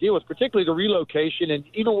have to deal with, particularly the relocation and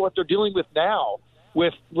even what they're dealing with now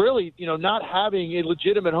with really, not having a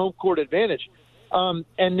legitimate home court advantage. And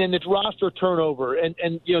then it's roster turnover. And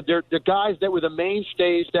they're the guys that were the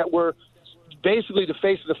mainstays that were basically the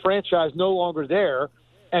face of the franchise no longer there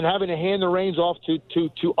and having to hand the reins off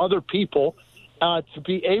to other people to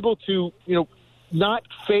be able to, not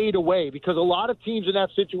fade away, because a lot of teams in that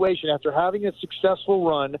situation, after having a successful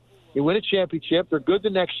run, you win a championship, they're good the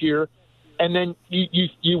next year, and then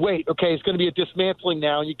you wait. Okay, it's going to be a dismantling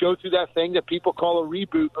now, and you go through that thing that people call a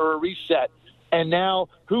reboot or a reset. And now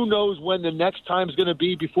who knows when the next time is going to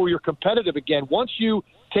be before you're competitive again. Once you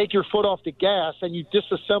take your foot off the gas and you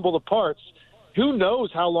disassemble the parts, who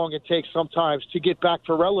knows how long it takes sometimes to get back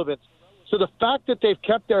to relevance. So the fact that they've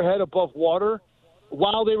kept their head above water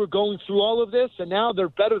while they were going through all of this, and now they're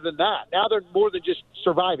better than that. Now they're more than just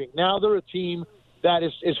surviving. Now they're a team that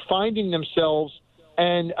is finding themselves,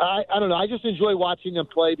 and I don't know. I just enjoy watching them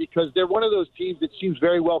play because they're one of those teams that seems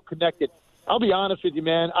very well connected. I'll be honest with you,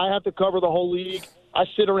 man. I have to cover the whole league. I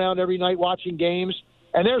sit around every night watching games,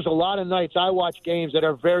 and there's a lot of nights I watch games that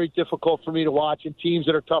are very difficult for me to watch and teams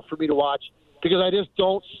that are tough for me to watch because I just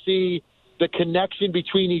don't see the connection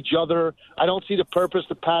between each other. I don't see the purpose,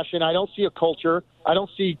 the passion. I don't see a culture. I don't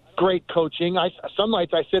see great coaching. Some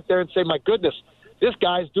nights I sit there and say, my goodness, this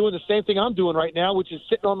guy's doing the same thing I'm doing right now, which is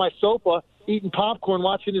sitting on my sofa, eating popcorn,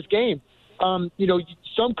 watching this game.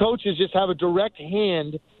 Some coaches just have a direct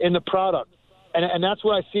hand in the product. And that's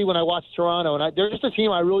what I see when I watch Toronto. And they're just a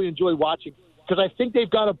team I really enjoy watching because I think they've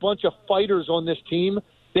got a bunch of fighters on this team.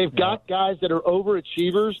 They've got guys that are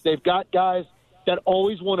overachievers. They've got guys that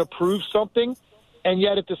always want to prove something, and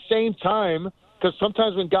yet at the same time, because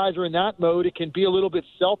sometimes when guys are in that mode, it can be a little bit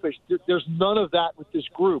selfish. There's none of that with this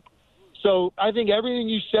group. So I think everything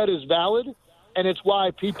you said is valid, and it's why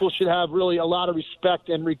people should have really a lot of respect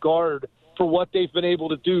and regard for what they've been able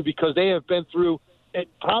to do because they have been through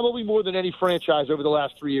probably more than any franchise over the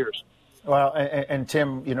last 3 years. Well, and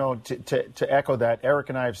Tim, to echo that, Eric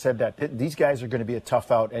and I have said that these guys are going to be a tough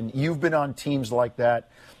out, and you've been on teams like that.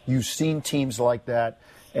 You've seen teams like that,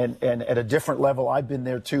 and at a different level, I've been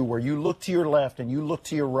there too, where you look to your left and you look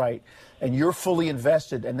to your right, and you're fully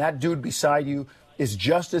invested, and that dude beside you is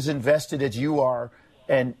just as invested as you are,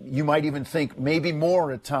 and you might even think maybe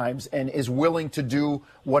more at times, and is willing to do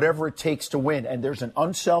whatever it takes to win. And there's an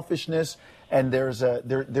unselfishness, and there's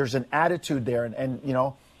an attitude there, and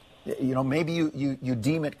maybe you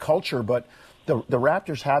deem it culture, but the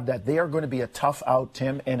Raptors have that. They are going to be a tough out,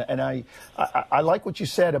 Tim, and I like what you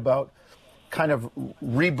said about kind of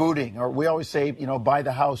rebooting, or we always say, buy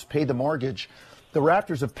the house, pay the mortgage. The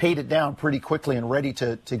Raptors have paid it down pretty quickly and ready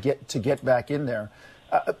to get back in there.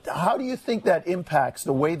 How do you think that impacts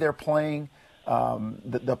the way they're playing,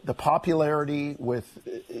 the popularity with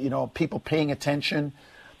people paying attention?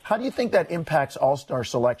 How do you think that impacts All-Star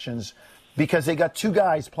selections? Because they got two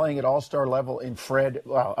guys playing at All-Star level in Fred,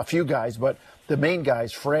 well, a few guys, but the main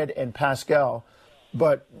guys, Fred and Pascal.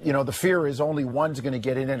 But, the fear is only one's going to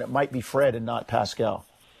get in, and it might be Fred and not Pascal.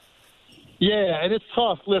 Yeah, and it's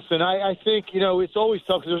tough. Listen, I think, it's always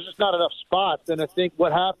tough because there's just not enough spots. And I think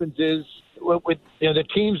what happens is with the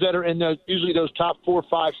teams that are in usually those top 4 or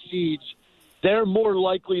 5 seeds, they're more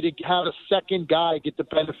likely to have a second guy get the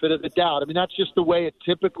benefit of the doubt. I mean, that's just the way it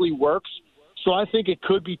typically works. So I think it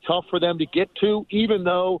could be tough for them to get to, even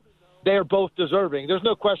though they are both deserving. There's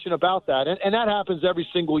no question about that. And that happens every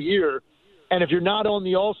single year. And if you're not on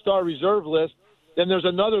the All-Star reserve list, then there's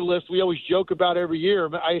another list we always joke about every year.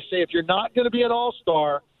 I say if you're not going to be an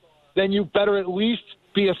All-Star, then you better at least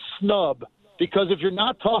be a snub. Because if you're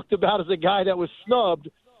not talked about as a guy that was snubbed,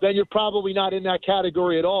 then you're probably not in that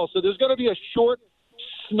category at all. So there's going to be a short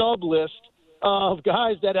snub list of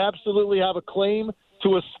guys that absolutely have a claim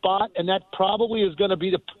to a spot, and that probably is going to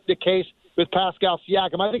be the case with Pascal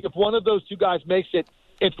Siakam. I think if one of those two guys makes it,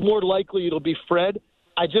 it's more likely it'll be Fred.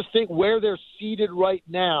 I just think where they're seated right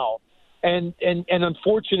now, and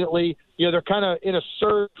unfortunately, they're kind of in a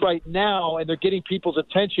surge right now, and they're getting people's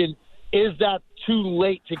attention. Is that too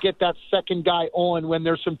late to get that second guy on when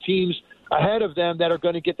there's some teams ahead of them that are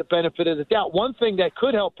going to get the benefit of the doubt? One thing that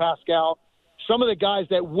could help Pascal, some of the guys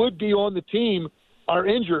that would be on the team are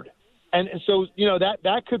injured. And so,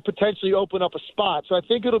 that could potentially open up a spot. So I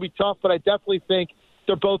think it'll be tough, but I definitely think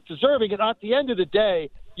they're both deserving. And at the end of the day,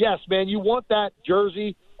 yes, man, you want that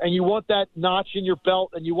jersey and you want that notch in your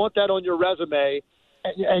belt and you want that on your resume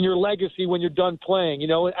and your legacy when you're done playing,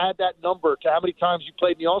 add that number to how many times you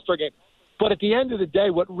played in the All-Star game. But at the end of the day,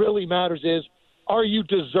 what really matters is, are you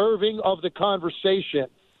deserving of the conversation?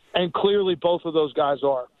 And clearly both of those guys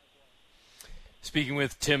are. Speaking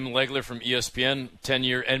with Tim Legler from ESPN,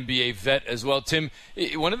 10-year NBA vet as well. Tim,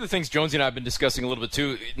 one of the things Jonesy and I have been discussing a little bit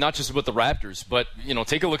too, not just about the Raptors, but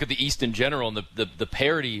take a look at the East in general and the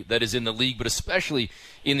parity that is in the league, but especially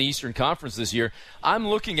in the Eastern Conference this year. I'm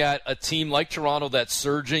looking at a team like Toronto that's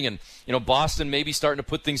surging, and Boston maybe starting to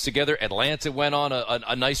put things together. Atlanta went on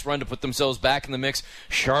a nice run to put themselves back in the mix.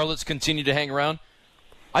 Charlotte's continued to hang around.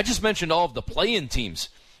 I just mentioned all of the play-in teams.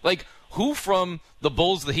 Like, who from the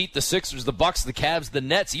Bulls, the Heat, the Sixers, the Bucks, the Cavs, the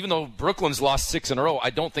Nets, even though Brooklyn's lost 6 in a row, I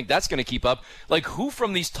don't think that's going to keep up. Like, who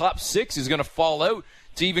from these top 6 is going to fall out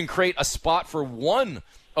to even create a spot for one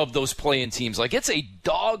of those play-in teams? Like, it's a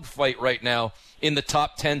dogfight right now in the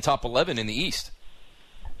top 10, top 11 in the East.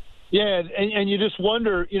 Yeah, and you just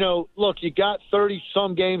wonder, look, you got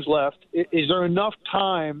 30-some games left. Is there enough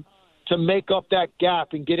time to make up that gap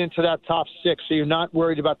and get into that top 6 so you're not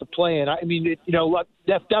worried about the play-in? I mean,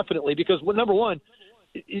 definitely, because, number one,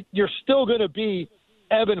 you're still going to be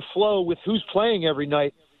ebb and flow with who's playing every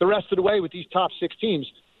night the rest of the way with these top 6 teams.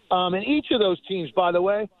 And each of those teams, by the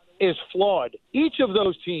way, is flawed. Each of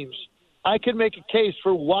those teams, I can make a case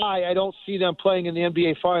for why I don't see them playing in the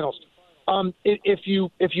NBA Finals. If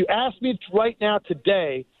you ask me right now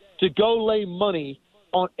today to go lay money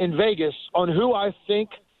in Vegas on who I think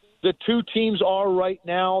the 2 teams are right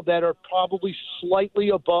now that are probably slightly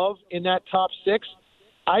above in that top 6,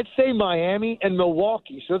 I'd say Miami and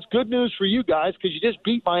Milwaukee. So it's good news for you guys because you just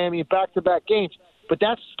beat Miami in back-to-back games. But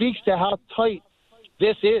that speaks to how tight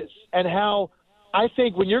this is and how I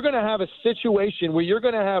think when you're going to have a situation where you're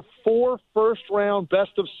going to have 4 first-round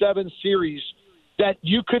best-of-7 series, that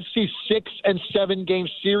you could see 6 and 7 game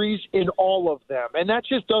series in all of them. And that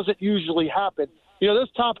just doesn't usually happen.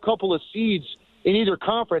 Those top couple of seeds in either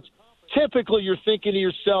conference, typically you're thinking to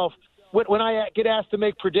yourself, when I get asked to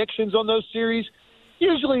make predictions on those series,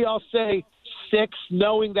 usually I'll say 6,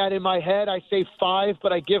 knowing that in my head I say 5,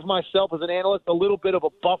 but I give myself as an analyst a little bit of a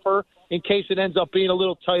buffer in case it ends up being a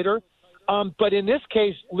little tighter. But in this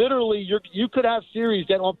case, literally, you could have series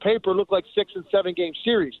that on paper look like 6 and 7 game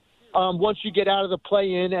series once you get out of the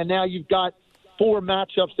play-in, and now you've got 4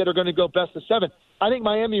 matchups that are going to go best of 7. I think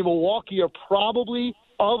Miami and Milwaukee are probably,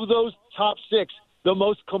 of those top 6, the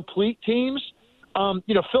most complete teams.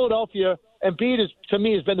 Philadelphia, Embiid to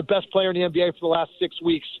me, has been the best player in the NBA for the last 6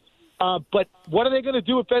 weeks. But what are they going to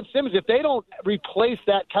do with Ben Simmons? If they don't replace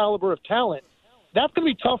that caliber of talent, that's going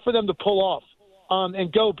to be tough for them to pull off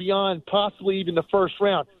and go beyond possibly even the first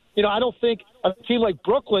round. I don't think a team like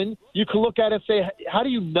Brooklyn, you can look at it and say, how do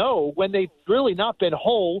you know when they've really not been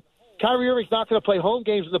whole? Kyrie Irving's not going to play home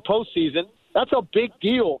games in the postseason. That's a big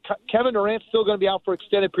deal. Kevin Durant's still going to be out for an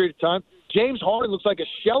extended period of time. James Harden looks like a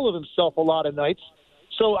shell of himself a lot of nights.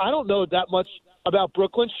 So I don't know that much about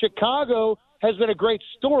Brooklyn. Chicago has been a great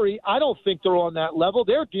story. I don't think they're on that level.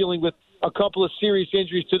 They're dealing with a couple of serious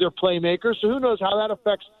injuries to their playmakers, so who knows how that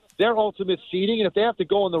affects their ultimate seeding. And if they have to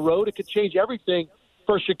go on the road, it could change everything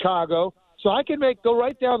for Chicago. So I can go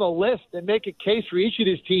right down the list and make a case for each of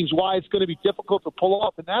these teams why it's going to be difficult to pull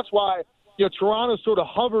off. And that's why Toronto's sort of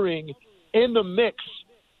hovering in the mix.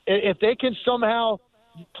 If they can somehow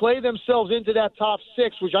play themselves into that top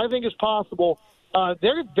 6, which I think is possible,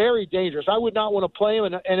 they're very dangerous. I would not want to play them,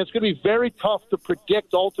 and it's going to be very tough to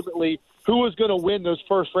predict ultimately who is going to win those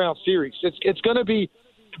first-round series. It's going to be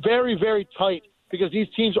very, very tight because these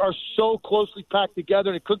teams are so closely packed together,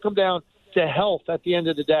 and it could come down to health at the end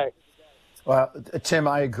of the day. Well, Tim,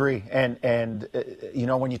 I agree. And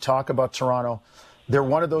when you talk about Toronto, they're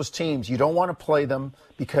one of those teams. You don't want to play them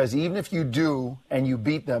because even if you do and you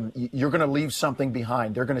beat them, you're going to leave something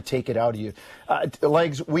behind. They're going to take it out of you.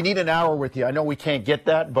 Legs, we need an hour with you. I know we can't get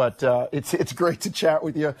that, but it's great to chat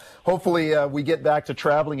with you. Hopefully we get back to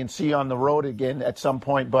traveling and see you on the road again at some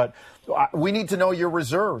point. But we need to know your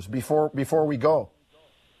reserves before we go.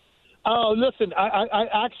 Oh, listen,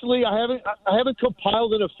 I haven't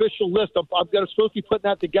compiled an official list. I'm supposed to be putting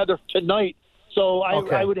that together tonight. So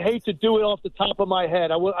I would hate to do it off the top of my head.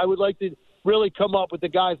 I would like to really come up with the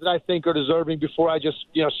guys that I think are deserving before I just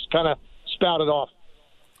kind of spout it off.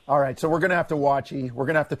 All right, so we're going to have to watch. We're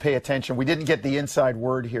going to have to pay attention. We didn't get the inside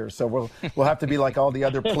word here, so we'll have to be like all the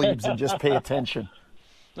other plebes and just pay attention.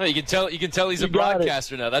 No, you can tell he's a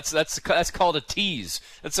broadcaster now. That's called a tease.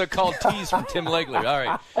 That's a called tease from Tim Legler. All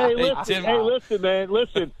right. Listen, man.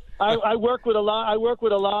 Listen. I work with a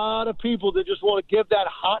lot of people that just want to give that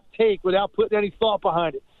hot take without putting any thought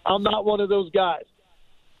behind it. I'm not one of those guys.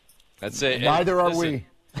 That's it. Neither are we.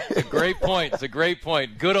 It's a great point. It's a great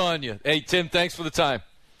point. Good on you. Hey, Tim, thanks for the time.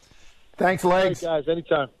 Thanks, Legs. All right, guys,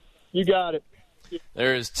 anytime. You got it.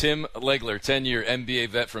 There is Tim Legler, 10-year NBA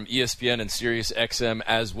vet from ESPN and Sirius XM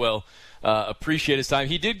as well. Appreciate his time.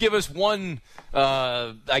 He did give us one,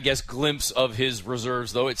 glimpse of his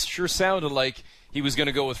reserves, though. It sure sounded like he was going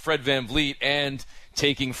to go with Fred VanVleet and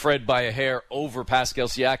taking Fred by a hair over Pascal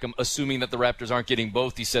Siakam, assuming that the Raptors aren't getting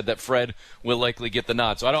both. He said that Fred will likely get the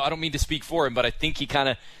nod. So I don't mean to speak for him, but I think he kind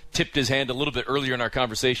of tipped his hand a little bit earlier in our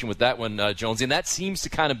conversation with that one, Jonesy. And that seems to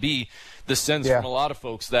kind of be the sense from a lot of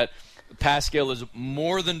folks that Pascal is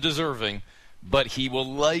more than deserving, but he will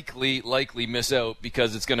likely miss out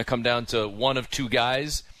because it's going to come down to one of two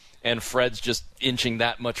guys, and Fred's just inching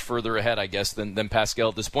that much further ahead, I guess, than Pascal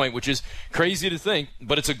at this point, which is crazy to think,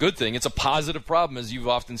 but it's a good thing. It's a positive problem, as you've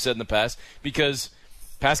often said in the past, because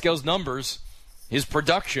Pascal's numbers, his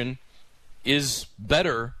production, is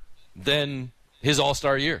better than his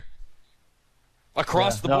All-Star year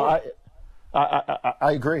across the board.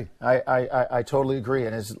 I agree. I totally agree.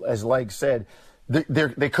 And as Leg said,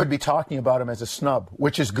 they could be talking about him as a snub,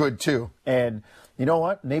 which is good too. And you know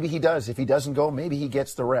what? Maybe he does. If he doesn't go, maybe he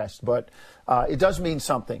gets the rest. But it does mean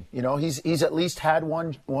something. You know, he's at least had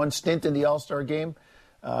one stint in the All-Star game.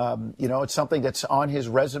 It's something that's on his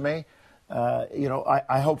resume.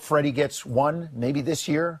 I hope Freddie gets one maybe this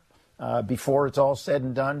year before it's all said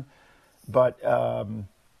and done. But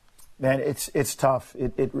man, it's tough.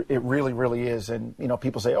 It really, really is. And,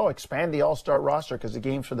 people say, expand the All-Star roster because the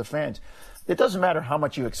game's for the fans. It doesn't matter how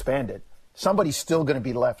much you expand it. Somebody's still going to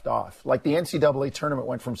be left off. Like the NCAA tournament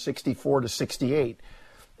went from 64 to 68,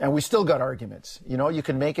 and we still got arguments. You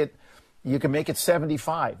can make it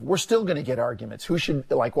 75. We're still going to get arguments. Who should,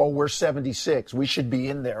 we're 76. We should be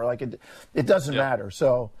in there. It doesn't matter.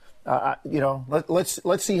 So,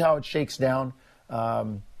 let's see how it shakes down.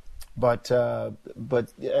 But to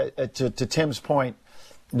Tim's point,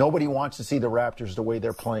 nobody wants to see the Raptors the way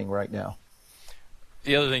they're playing right now.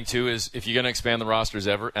 The other thing, too, is if you're going to expand the rosters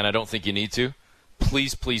ever, and I don't think you need to,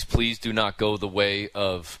 please, please, please do not go the way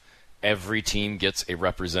of every team gets a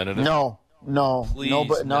representative. No,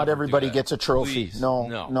 but not everybody gets a trophy. Please.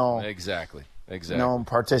 No. Exactly. No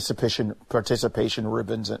participation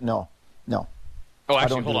ribbons. No. Oh,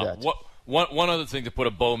 actually, hold on. One other thing to put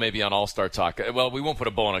a bow maybe on All-Star talk. Well, we won't put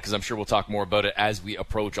a bow on it because I'm sure we'll talk more about it as we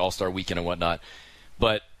approach All-Star Weekend and whatnot.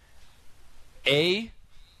 But A,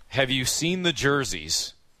 have you seen the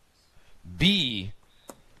jerseys? B,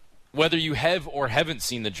 whether you have or haven't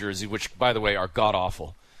seen the jersey, which, by the way, are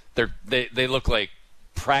god-awful. They look like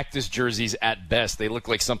practice jerseys at best. They look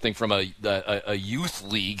like something from a youth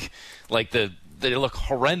league. They look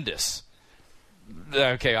horrendous.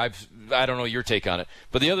 Okay, I don't know your take on it.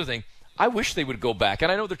 But the other thing, I wish they would go back.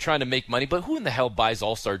 And I know they're trying to make money, but who in the hell buys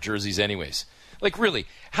All-Star jerseys anyways? Really,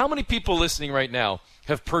 how many people listening right now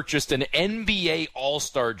have purchased an NBA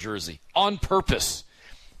All-Star jersey on purpose?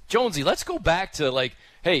 Jonesy, let's go back to,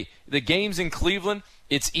 hey, the game's in Cleveland.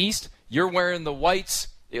 It's East. You're wearing the whites.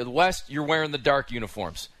 The West, you're wearing the dark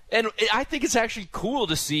uniforms. And I think it's actually cool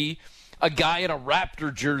to see a guy in a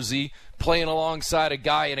Raptor jersey playing alongside a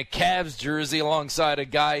guy in a Cavs jersey, alongside a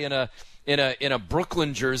guy in a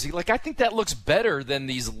Brooklyn jersey. I think that looks better than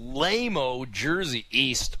these lame-o jersey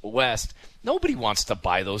East, West. Nobody wants to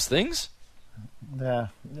buy those things. Yeah,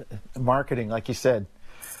 marketing, like you said.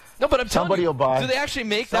 No, but I'm somebody telling you, will buy. Do they actually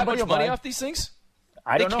make that much money off these things?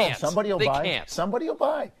 I don't know. Can't. Somebody will they buy. Can't. Somebody will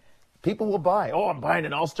buy. People will buy. I'm buying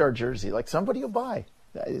an All-Star jersey. Somebody will buy.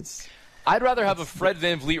 I'd rather have a Fred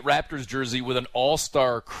VanVleet Raptors jersey with an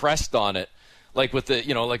All-Star crest on it, with the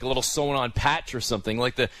a little sewn-on patch or something,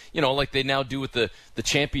 like they now do with the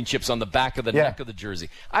championships on the back of the neck of the jersey.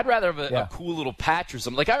 I'd rather have a cool little patch or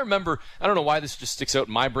something. I remember, I don't know why this just sticks out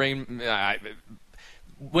in my brain,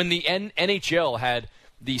 when the NHL had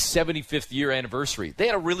the 75th year anniversary, they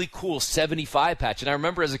had a really cool 75 patch, and I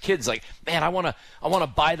remember as a kid, it's man, I want to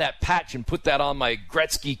buy that patch and put that on my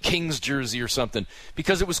Gretzky Kings jersey or something,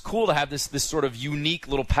 because it was cool to have this sort of unique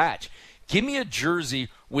little patch. Give me a jersey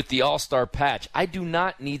with the All-Star patch. I do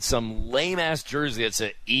not need some lame-ass jersey that's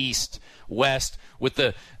an East, West, with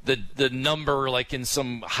the number in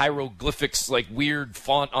some hieroglyphics, weird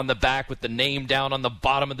font on the back with the name down on the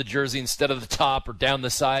bottom of the jersey instead of the top or down the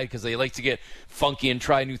side because they like to get funky and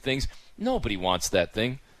try new things. Nobody wants that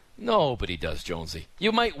thing. Nobody does, Jonesy.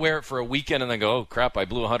 You might wear it for a weekend and then go, oh, crap, I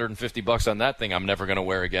blew $150 on that thing I'm never going to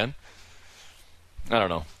wear again. I don't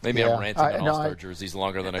know. Maybe I'm ranting on All-Star jerseys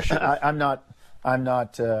longer than I should. I'm not.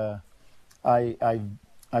 I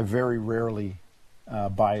very rarely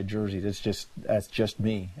buy a jersey. That's just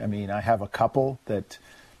me. I mean, I have a couple that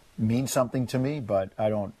mean something to me, but I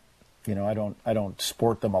don't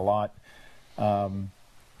sport them a lot.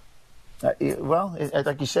 Like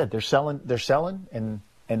you said, they're selling,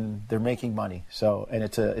 and they're making money. So, and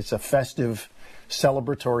it's a festive,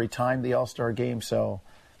 celebratory time, the All-Star game. So,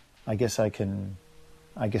 I guess I can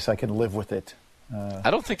live with it.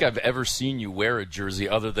 I don't think I've ever seen you wear a jersey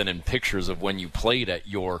other than in pictures of when you played at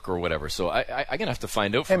York or whatever. So I'm going to have to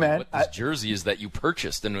find out from you what this jersey is that you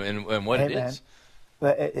purchased and what it is.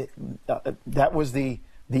 That was the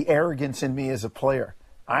arrogance in me as a player.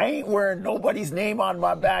 I ain't wearing nobody's name on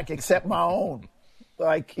my back except my own.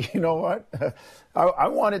 Like, you know what? I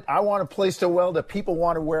want to play so well that people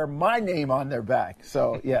want to wear my name on their back.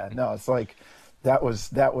 So, yeah, no, it's like that was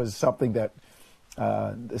something that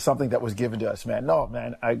was given to us, man. No,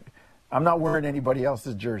 man, I'm not wearing anybody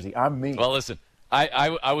else's jersey. I'm me. Well, listen,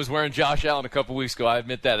 I was wearing Josh Allen a couple weeks ago. I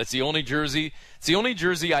admit that. It's the only jersey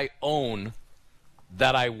I own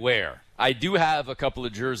that I wear. I do have a couple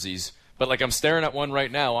of jerseys, but like I'm staring at one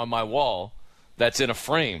right now on my wall that's in a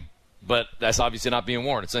frame, but that's obviously not being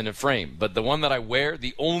worn. It's in a frame. But the one that I wear,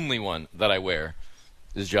 the only one that I wear,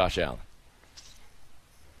 is Josh Allen.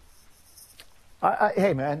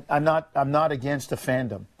 Hey man, I'm not against a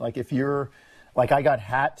fandom. Like if you're, like I got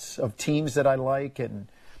hats of teams that I like and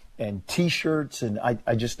T-shirts, and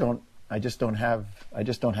I just don't have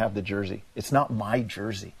the jersey. It's not my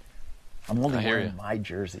jersey. I'm only wearing my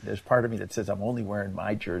jersey. There's part of me that says I'm only wearing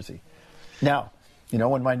my jersey. Now, you know,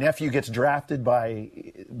 when my nephew gets drafted by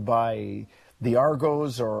the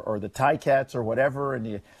Argos or the Ticats or whatever,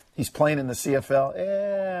 and he's playing in the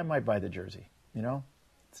CFL, I might buy the jersey. You know,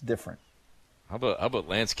 it's different. How about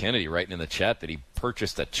Lance Kennedy writing in the chat that he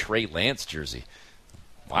purchased a Trey Lance jersey?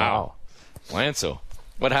 Wow. Lance-o.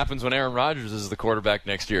 What happens when Aaron Rodgers is the quarterback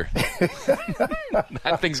next year?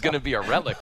 That thing's going to be a relic.